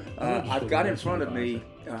 LLC. So I've got in front of me. me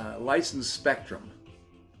licensed Spectrum.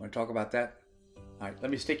 Want to talk about that? All right,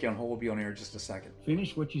 let me stick you on hold. We'll be on air in just a second.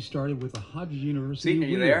 Finish what you started with the Hodges University. Seton, are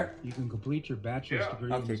you Wheel. there? You can complete your bachelor's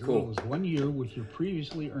degree Okay, in as cool. little as 1 year with your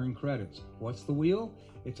previously earned credits. What's the Wheel?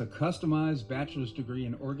 It's a customized bachelor's degree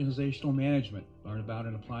in organizational management. Learn about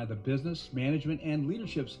and apply the business, management, and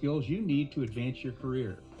leadership skills you need to advance your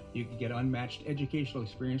career. You can get unmatched educational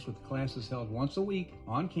experience with classes held once a week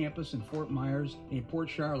on campus in Fort Myers, in Port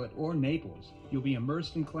Charlotte, or Naples. You'll be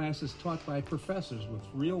immersed in classes taught by professors with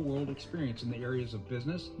real-world experience in the areas of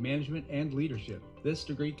business, management, and leadership. This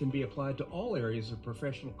degree can be applied to all areas of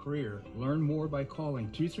professional career. Learn more by calling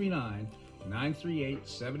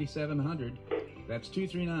 239-938-7700. That's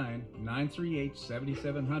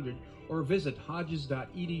 239-938-7700. or visit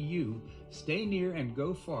hodges.edu. Stay near and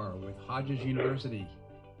go far with Hodges University.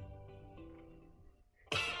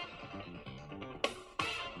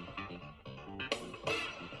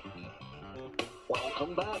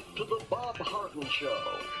 Welcome back to the Bob Harden Show.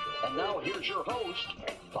 And now here's your host,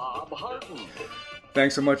 Bob Harden.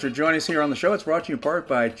 Thanks so much for joining us here on the show. It's brought to you in part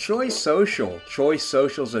by Choice Social. Choice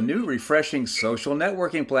Social is a new, refreshing social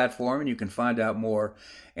networking platform, and you can find out more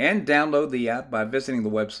and download the app by visiting the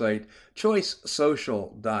website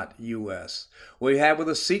choicesocial.us. We have with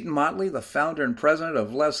us Seton Motley, the founder and president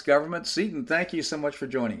of Less Government. Seton, thank you so much for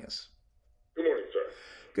joining us. Good morning, sir.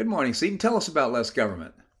 Good morning, Seton. Tell us about Less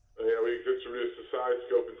Government. Yeah, we exist to reduce the size,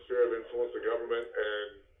 scope, and sphere of influence of government,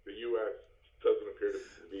 and the U.S. doesn't appear to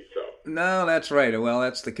be so. No, that's right. Well,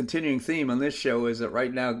 that's the continuing theme on this show, is that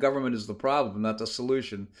right now government is the problem, not the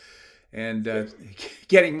solution. And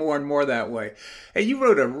getting more and more that way. Hey, you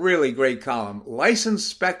wrote a really great column, Licensed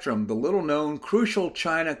Spectrum, the little-known crucial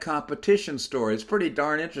China competition story. It's pretty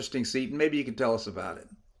darn interesting, Seton. Maybe you can tell us about it.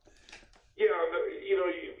 Yeah,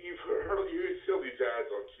 you've heard, you see all these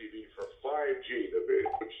ads on TV for 5G,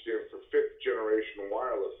 which stands for Fifth Generation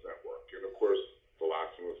Wireless Network. And, of course, the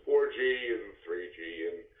last one was 4G and 3G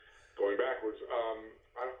and going backwards.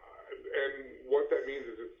 And what that means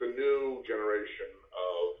is it's the new generation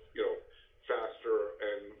of, faster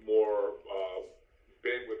and more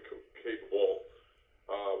bandwidth capable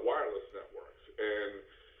wireless networks. And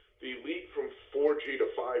the leap from 4G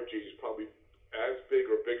to 5G is probably as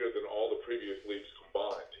big or bigger than all the previous leaps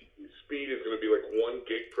combined. The speed is going to be like 1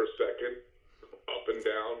 gig per second up and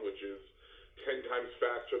down, which is 10 times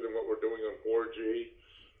faster than what we're doing on 4G.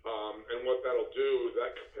 And what that'll do is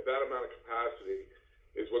that amount of capacity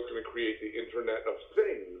is what's going to create the Internet of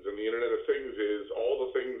Things. And the Internet of Things is all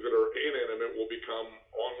the things that are inanimate will become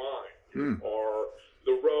online. Or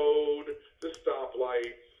the road, the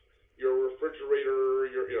stoplights, your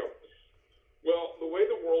refrigerator, Well, the way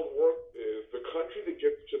the world works is the country that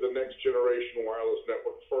gets to the next generation wireless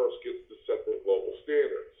network first gets to set the global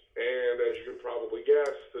standards. And as you can probably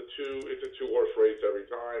guess, it's a two-horse race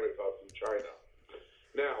every time. It's us and China.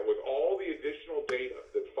 Now, with all the additional data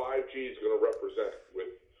that 5G is going to represent,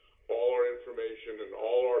 with all our information and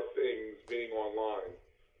all our things being online,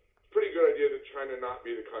 it's a pretty good idea that China not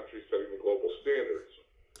be the country setting the global standards.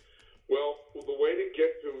 Well, the way to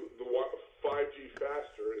get to the 5G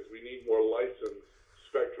faster is we need more licensed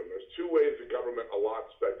spectrum. There's two ways the government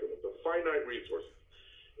allots spectrum. It's a finite resource.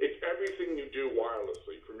 It's everything you do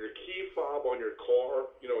wirelessly, from your key fob on your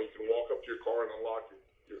car. You can walk up to your car and unlock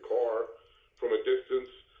your car from a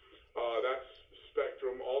distance. That's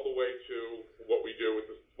spectrum, all the way to what we do with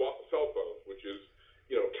the cell phones, which is,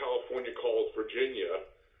 California calls Virginia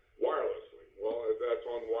wirelessly. Well, that's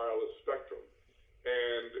on wireless spectrum.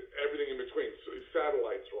 And everything in between. So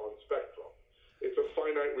satellites are on spectrum. It's a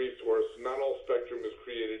finite resource. Not all spectrum is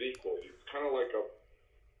created equally. It's kind of like a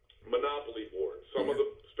monopoly board. Some of the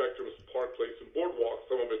spectrum is Park Place and Boardwalk.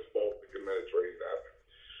 Some of it's Baltic and Mediterranean Avenue.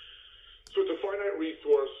 So it's a finite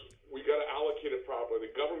resource. We got to allocate it properly.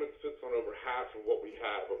 The government sits on over half of what we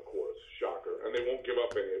have, of course, shocker, and they won't give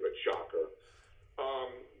up any of it, shocker.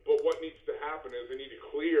 But what needs to happen is they need to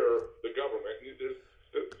clear the government.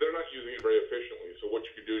 They're not using it very efficiently. So what you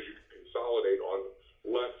can do is you can consolidate on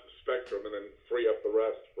less spectrum and then free up the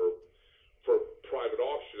rest for private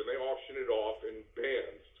auction. And they auction it off in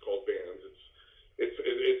bands. It's called bands.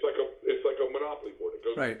 It's like a monopoly board. It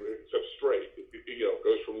goes it's up straight. It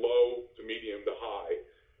goes from low to medium to high.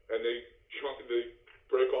 And they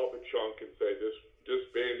break off a chunk and say this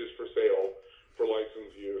band is for sale for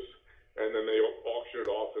license use, and then they auction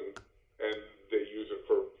it off and they use it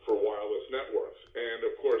for wireless networks. And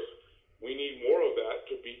of course, we need more of that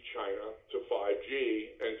to beat China to 5G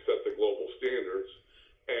and set the global standards.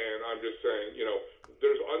 And I'm just saying,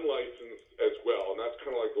 there's unlicensed as well, and that's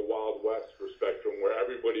kind of like the Wild West for spectrum, where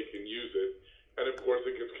everybody can use it, and of course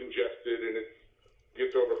it gets congested and it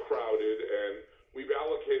gets overcrowded. And we've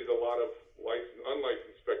allocated a lot of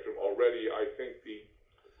unlicensed spectrum already. I think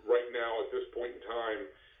right now, at this point in time,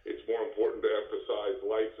 it's more important to emphasize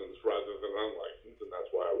licensed rather than unlicensed, and that's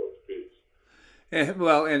why I wrote the piece.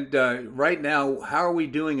 Right now, how are we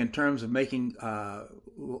doing in terms of making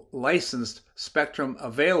licensed spectrum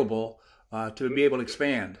available to be able to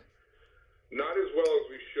expand? Not as well as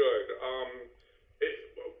we should.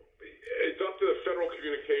 It's up to the Federal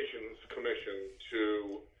Communications Commission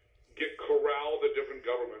to corral the different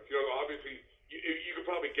governments. Obviously, you could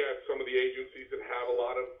probably guess some of the agencies that have a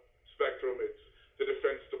lot of spectrum. It's the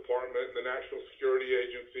Defense Department, the National Security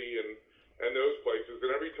Agency, and those places.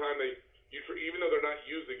 And every time even though they're not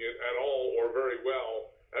using it at all or very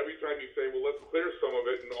well, every time you say, well, let's clear some of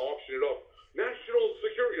it and auction it off. National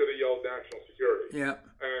security, they yelled national security. Yeah.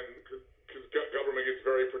 And because government gets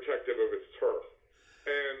very protective of its turf.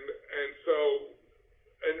 And so,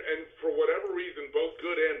 and for whatever reason, both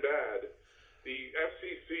good and bad, the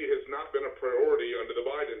FCC has not been a priority under the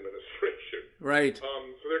Biden administration. Right. So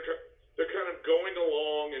they're kind of going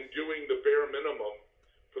along and doing the bare minimum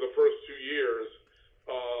for the first 2 years.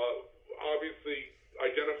 Obviously,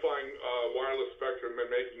 identifying wireless spectrum and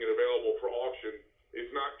making it available for auction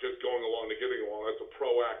is not just going along to getting along. That's a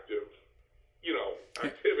proactive,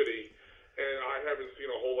 activity. And I haven't seen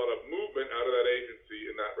a whole lot of movement out of that agency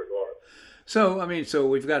in that regard. So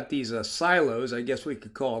we've got these silos, I guess we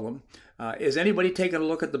could call them. Is anybody taking a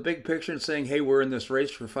look at the big picture and saying, hey, we're in this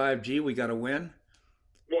race for 5G, we got to win?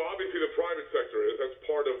 Well, obviously the private sector is. That's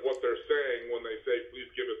part of what they're saying when they say, please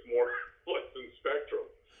give us more licensed spectrum.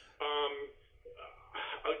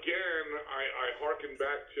 Again, I hearken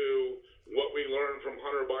back to what we learned from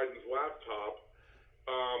Hunter Biden's laptop.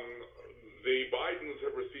 The Bidens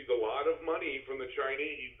have received a lot of money from the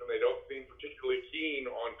Chinese, and they don't seem particularly keen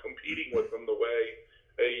on competing with them the way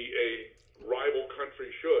a rival country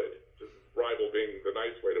should. Rival being the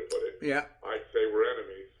nice way to put it. Yeah. I'd say we're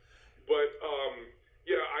enemies. But,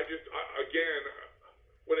 again,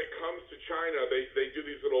 when it comes to China, they do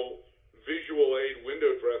these little visual aid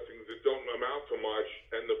window dressings that don't amount to much,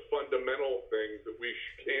 and the fundamental things that we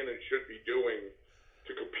can and should be doing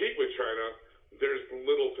to compete with China, there's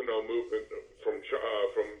little to no movement from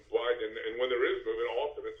Biden, and when there is movement,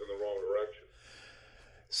 often it's in the wrong direction.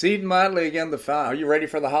 Seton Motley again, are you ready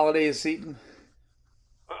for the holidays, Seton?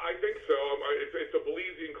 I think so. It's a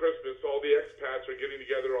Belizean Christmas. All the expats are getting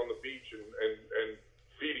together on the beach and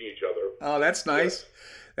feeding each other. Oh, that's nice. Yes.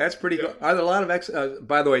 That's pretty cool. Are there a lot of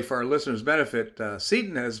by the way, for our listeners' benefit,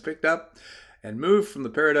 Seton has picked up and moved from the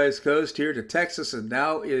Paradise Coast here to Texas and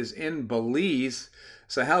now is in Belize.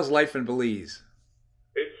 So how's life in Belize?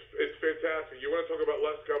 It's fantastic. You want to talk about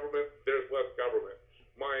less government? There's less government.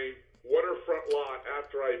 My waterfront lot,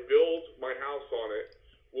 after I build my house on it,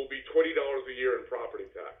 will be $20 a year in property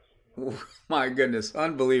tax. My goodness,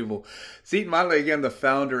 unbelievable. Seton Motley, again, the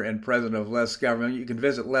founder and president of Less Government. You can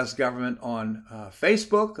visit Less Government on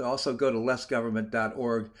Facebook. Also go to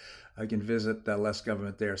lessgovernment.org. You can visit Less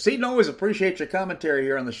Government there. Seton, always appreciate your commentary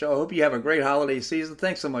here on the show. I hope you have a great holiday season.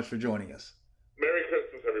 Thanks so much for joining us. Merry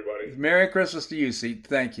Christmas, everybody. Merry Christmas to you, Seton.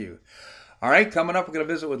 Thank you. All right, coming up, we're going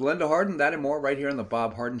to visit with Linda Harden. That and more right here on The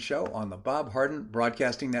Bob Harden Show on the Bob Harden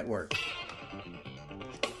Broadcasting Network.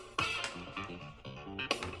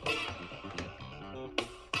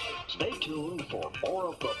 Stay tuned for more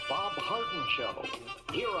of The Bob Harden Show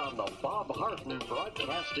here on the Bob Harden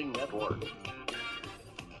Broadcasting Network.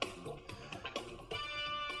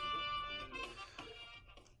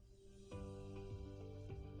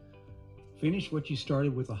 Finish what you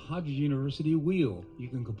started with the Hodges University Wheel. You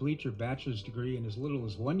can complete your bachelor's degree in as little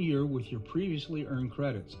as 1 year with your previously earned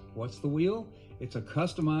credits. What's the Wheel? It's a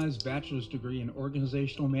customized bachelor's degree in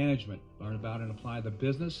organizational management. Learn about and apply the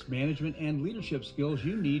business, management, and leadership skills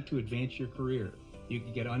you need to advance your career. You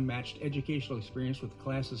can get unmatched educational experience with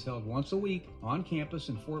classes held once a week on campus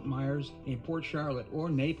in Fort Myers, in Port Charlotte, or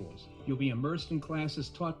Naples. You'll be immersed in classes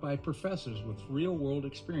taught by professors with real-world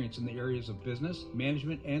experience in the areas of business,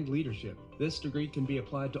 management, and leadership. This degree can be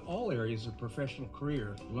applied to all areas of professional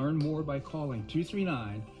career. Learn more by calling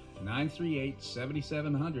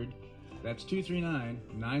 239-938-7700. That's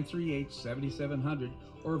 239-938-7700,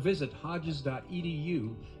 or visit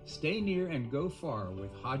hodges.edu. Stay near and go far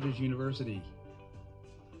with Hodges University.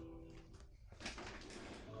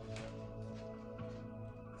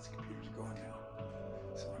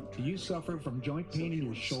 Do you suffer from joint pain in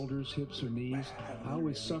your shoulders, hips, or knees? I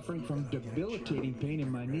was suffering from debilitating pain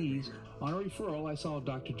in my knees. On a referral, I saw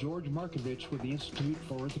Dr. George Markovich with the Institute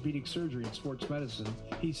for Orthopedic Surgery and Sports Medicine.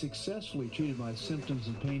 He successfully treated my symptoms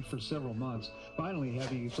and pain for several months. Finally,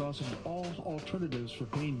 having exhausted all alternatives for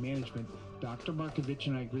pain management, Dr. Markovich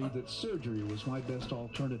and I agreed that surgery was my best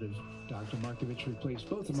alternative. Dr. Markovich replaced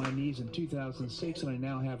both of my knees in 2006, and I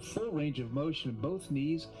now have full range of motion in both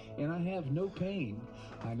knees, and I have no pain.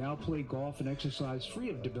 I now play golf and exercise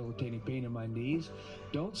free of debilitating pain in my knees.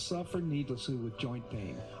 Don't suffer needlessly with joint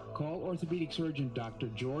pain. Call orthopedic surgeon Dr.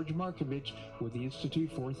 George Markovich with the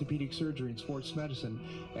Institute for Orthopedic Surgery and Sports Medicine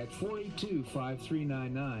at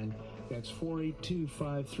 482-5399. That's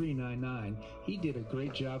 482-5399. He did a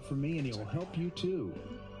great job for me, and he'll help you too.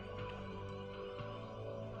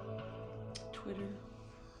 Twitter.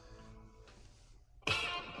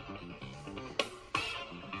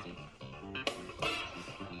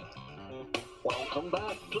 Welcome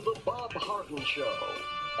back to the Bob Harden Show.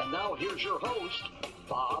 And now here's your host,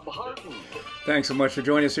 Bob Harden. Thanks so much for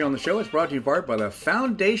joining us here on the show. It's brought to you in part by the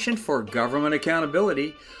Foundation for Government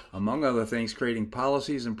Accountability, among other things, creating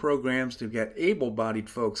policies and programs to get able-bodied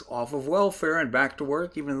folks off of welfare and back to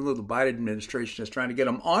work, even though the Biden administration is trying to get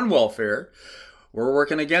them on welfare. We're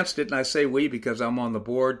working against it, and I say we because I'm on the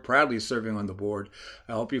board, proudly serving on the board.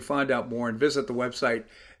 I hope you find out more and visit the website,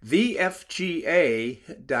 thefga.org.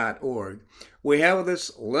 We have with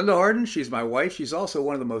us Linda Harden. She's my wife. She's also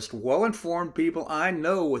one of the most well-informed people I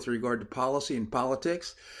know with regard to policy and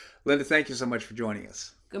politics. Linda, thank you so much for joining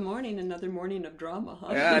us. Good morning. Another morning of drama, huh?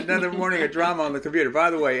 Yeah, another morning of drama on the computer.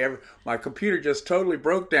 By the way, my computer just totally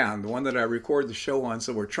broke down, the one that I record the show on,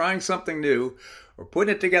 so we're trying something new. We're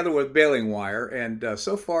putting it together with baling wire, and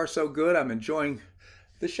so far so good. I'm enjoying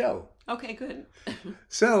the show. Okay, good.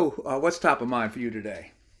 So, what's top of mind for you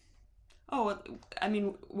today? Oh, I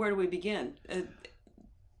mean, where do we begin?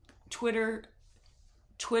 Twitter,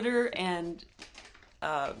 and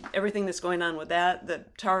everything that's going on with that. The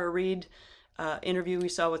Tara Reid interview we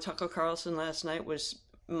saw with Tucker Carlson last night was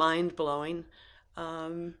mind-blowing.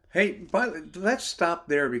 Hey, but let's stop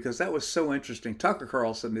there because that was so interesting. Tucker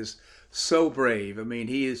Carlson is so brave. I mean,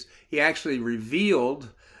 he actually revealed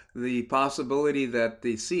the possibility that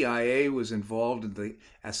the CIA was involved in the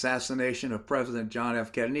assassination of President John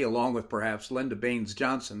F. Kennedy, along with perhaps Lyndon Baines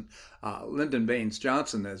Johnson,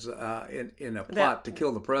 as in a plot to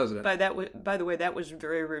kill the president. By the way, that was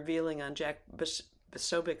very revealing on Jack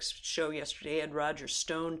Posobiec's show yesterday. He had Roger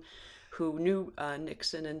Stone, who knew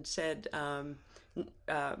Nixon, and said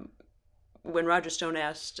when Roger Stone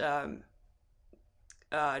asked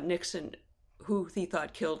Nixon who he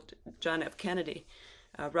thought killed John F. Kennedy,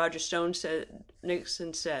 Roger Stone said,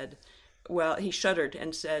 Nixon said, well, he shuddered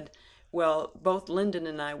and said, well, both Lyndon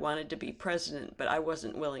and I wanted to be president, but I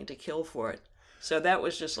wasn't willing to kill for it. So that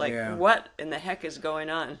was just like, What in the heck is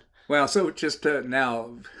going on? Well, so just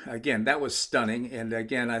now, again, that was stunning. And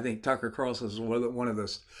again, I think Tucker Carlson is one of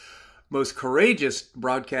the most courageous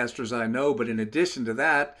broadcasters I know. But in addition to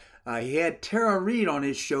that, he had Tara Reid on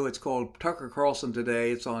his show. It's called Tucker Carlson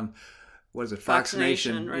Today. It's on, what is it, Fox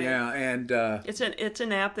Nation? Right? Yeah, and it's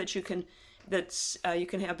an app that you can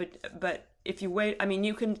have it. But if you wait, I mean,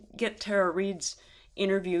 you can get Tara Reid's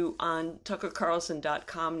interview on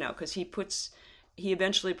TuckerCarlson.com now because he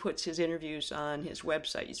eventually puts his interviews on his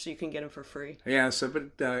website, so you can get them for free. Yeah. So,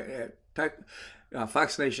 but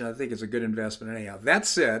Fox Nation, I think, is a good investment anyhow. That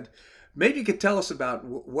said, maybe you could tell us about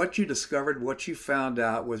what you discovered, what you found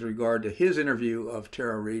out with regard to his interview of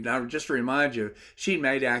Tara Reid. Now, just to remind you, she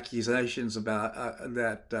made accusations about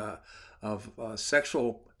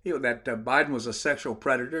sexual, that Biden was a sexual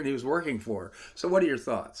predator and he was working for her. So what are your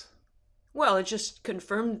thoughts? Well, it just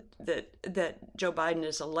confirmed that Joe Biden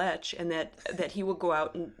is a lech and that he will go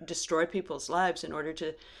out and destroy people's lives in order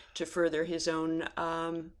to further his own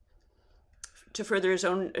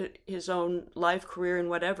his own life, career, and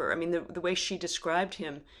whatever. I mean, the way she described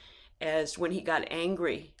him as when he got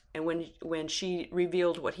angry and when she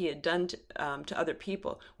revealed what he had done to other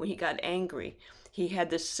people, when he got angry, he had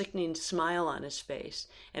this sickening smile on his face.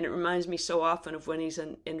 And it reminds me so often of when he's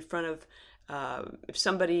in front of, if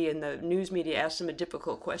somebody in the news media asks him a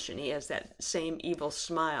difficult question, he has that same evil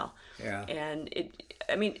smile. Yeah. And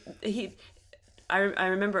I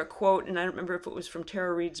remember a quote, and I don't remember if it was from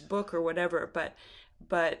Tara Reid's book or whatever, but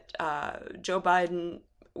Joe Biden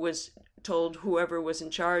was told whoever was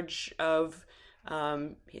in charge of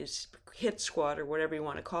his hit squad or whatever you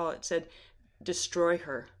want to call it, said, destroy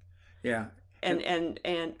her. Yeah. And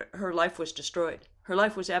her life was destroyed. Her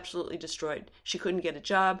life was absolutely destroyed. She couldn't get a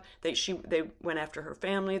job. They went after her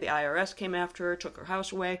family. The IRS came after her, took her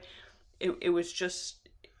house away. It's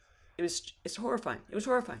horrifying. It was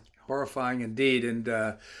horrifying. Horrifying indeed. And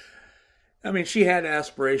I mean, she had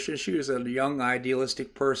aspirations. She was a young,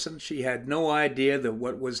 idealistic person. She had no idea that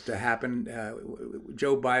what was to happen.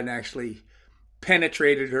 Joe Biden actually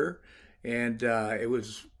penetrated her, and it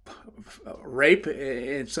was rape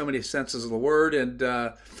in so many senses of the word. And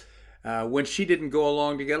when she didn't go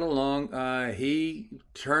along to get along, he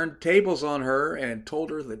turned tables on her and told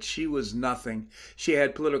her that she was nothing. She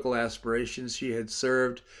had political aspirations. She had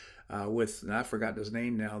served with, I've forgotten his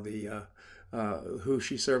name now, who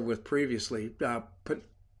she served with previously.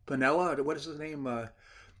 Pinella, what is his name? Lou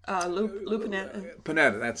Panetta.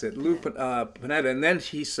 Panetta, that's it. Lou Panetta. And then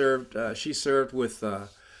she served with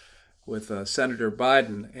Senator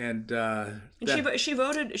Biden, and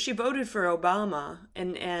she voted for Obama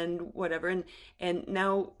and whatever, and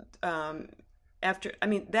now after, I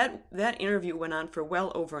mean, that interview went on for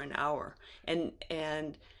well over an hour,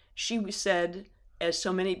 and she said, as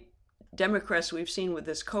so many Democrats we've seen with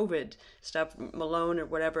this COVID stuff, Malone or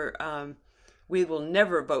whatever, we will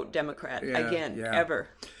never vote Democrat again, ever.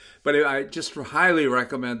 But I just highly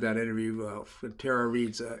recommend that interview, Tara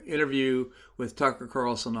Reid's interview with Tucker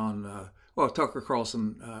Carlson on, Tucker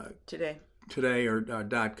Carlson today or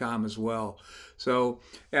 .com as well. So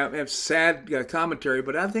it's sad commentary,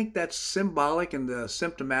 but I think that's symbolic and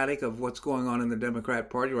symptomatic of what's going on in the Democrat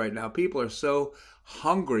Party right now. People are so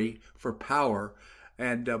hungry for power,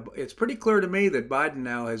 and it's pretty clear to me that Biden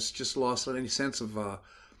now has just lost any sense of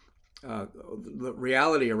the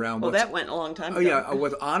reality around. Well, that went a long time ago.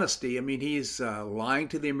 With honesty. I mean, he's lying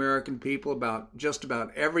to the American people about just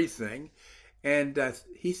about everything, and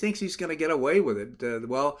he thinks he's going to get away with it.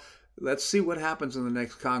 Well, let's see what happens in the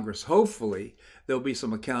next Congress. Hopefully, there'll be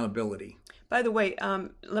some accountability. By the way,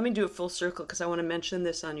 let me do a full circle because I want to mention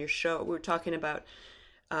this on your show. We were talking about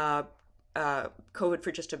COVID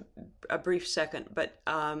for just a brief second, but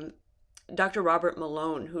Dr. Robert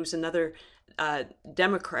Malone, who's another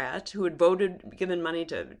Democrat who had given money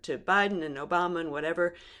to Biden and Obama and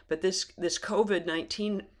whatever, but this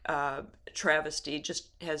COVID-19 travesty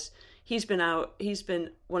he's been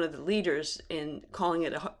one of the leaders in calling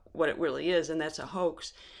it what it really is, and that's a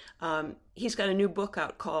hoax. He's got a new book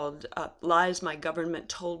out called Lies My Government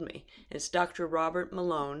Told Me. It's Dr. Robert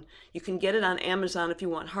Malone. You can get it on Amazon if you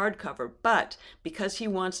want hardcover, but because he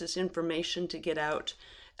wants this information to get out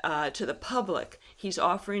to the public, he's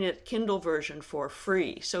offering it Kindle version for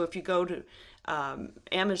free. So if you go to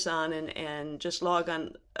Amazon and just log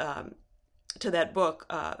on to that book,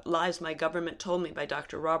 Lies My Government Told Me by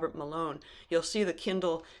Dr. Robert Malone, you'll see the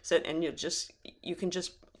Kindle set, and you can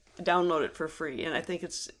just download it for free. And I think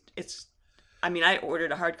I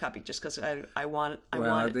ordered a hard copy just because I want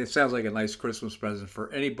it. It sounds like a nice Christmas present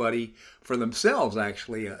for anybody, for themselves,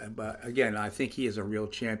 actually. But again, I think he is a real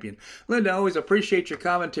champion. Linda, always appreciate your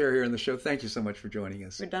commentary here on the show. Thank you so much for joining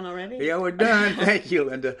us. We're done already? Yeah, we're done. Thank you,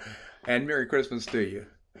 Linda. And Merry Christmas to you.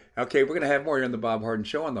 Okay, we're going to have more here on The Bob Harden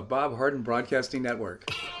Show on the Bob Harden Broadcasting Network.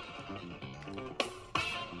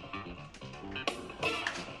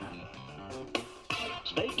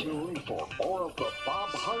 Stay tuned for more of the Bob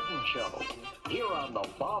Harden Show here on the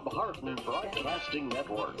Bob Harden Broadcasting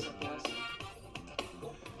Network.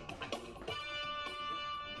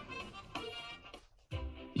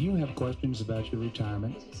 Do you have questions about your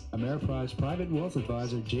retirement? Ameriprise Private Wealth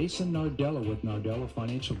Advisor Jason Nardella with Nardella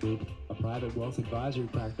Financial Group, a private wealth advisory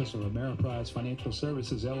practice of Ameriprise Financial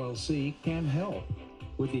Services, LLC, can help.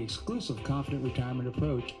 With the exclusive Confident Retirement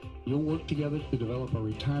approach, you'll work together to develop a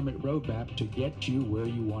retirement roadmap to get you where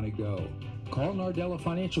you want to go. Call Nardella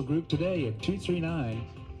Financial Group today at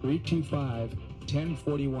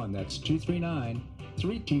 239-325-1041. That's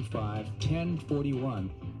 239-325-1041.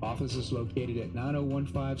 Office is located at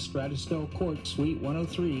 9015 Stratosville Court, Suite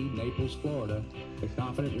 103, Naples, Florida. The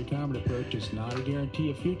Confident Retirement approach is not a guarantee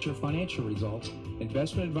of future financial results.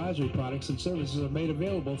 Investment advisory products and services are made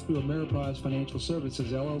available through Ameriprise Financial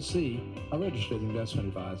Services, LLC, a registered investment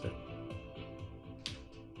advisor.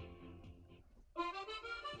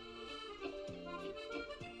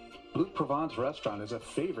 Blue Provence Restaurant is a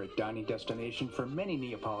favorite dining destination for many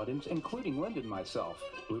Neapolitans, including Linda and myself.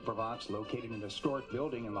 Blue Provence, located in a historic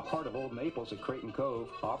building in the heart of Old Naples at Creighton Cove,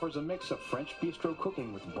 offers a mix of French bistro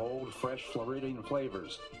cooking with bold, fresh Floridian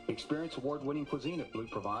flavors. Experience award-winning cuisine at Blue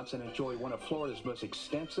Provence and enjoy one of Florida's most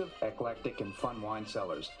extensive, eclectic, and fun wine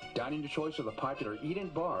cellars. Dining choice are the popular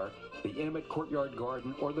Eden Bar, the intimate Courtyard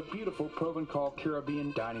Garden, or the beautiful Provencal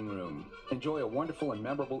Caribbean Dining Room. Enjoy a wonderful and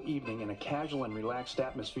memorable evening in a casual and relaxed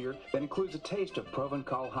atmosphere that includes a taste of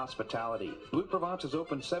Provencal hospitality. Blue Provence is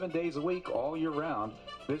open 7 days a week, all year round.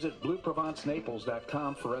 Visit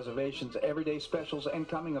BlueProvenceNaples.com for reservations, everyday specials, and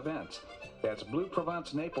coming events. That's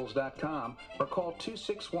BlueProvenceNaples.com or call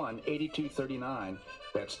 261-8239.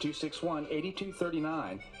 That's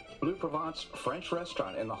 261-8239. Blue Provence French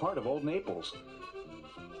Restaurant in the heart of Old Naples.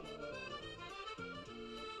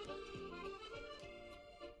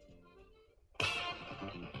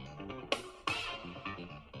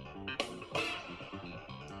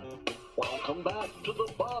 Welcome back to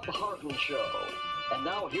the Bob Harden Show. And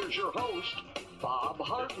now here's your host, Bob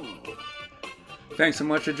Harden. Thanks so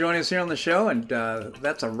much for joining us here on the show. And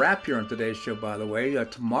that's a wrap here on today's show, by the way.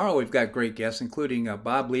 Tomorrow we've got great guests, including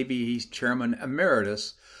Bob Levy. He's Chairman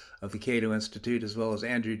Emeritus of the Cato Institute, as well as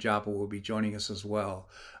Andrew Joppa will be joining us as well.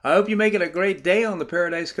 I hope you make it a great day on the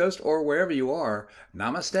Paradise Coast or wherever you are.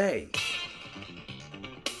 Namaste.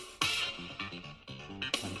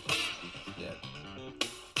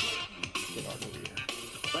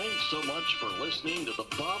 Thanks so much for listening to the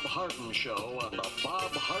Bob Harden Show on the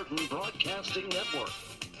Bob Harden Broadcasting Network.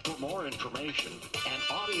 For more information and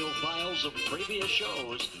audio files of previous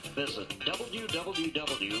shows, visit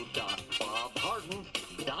www.bobharden.com.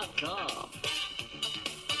 Paradise.com.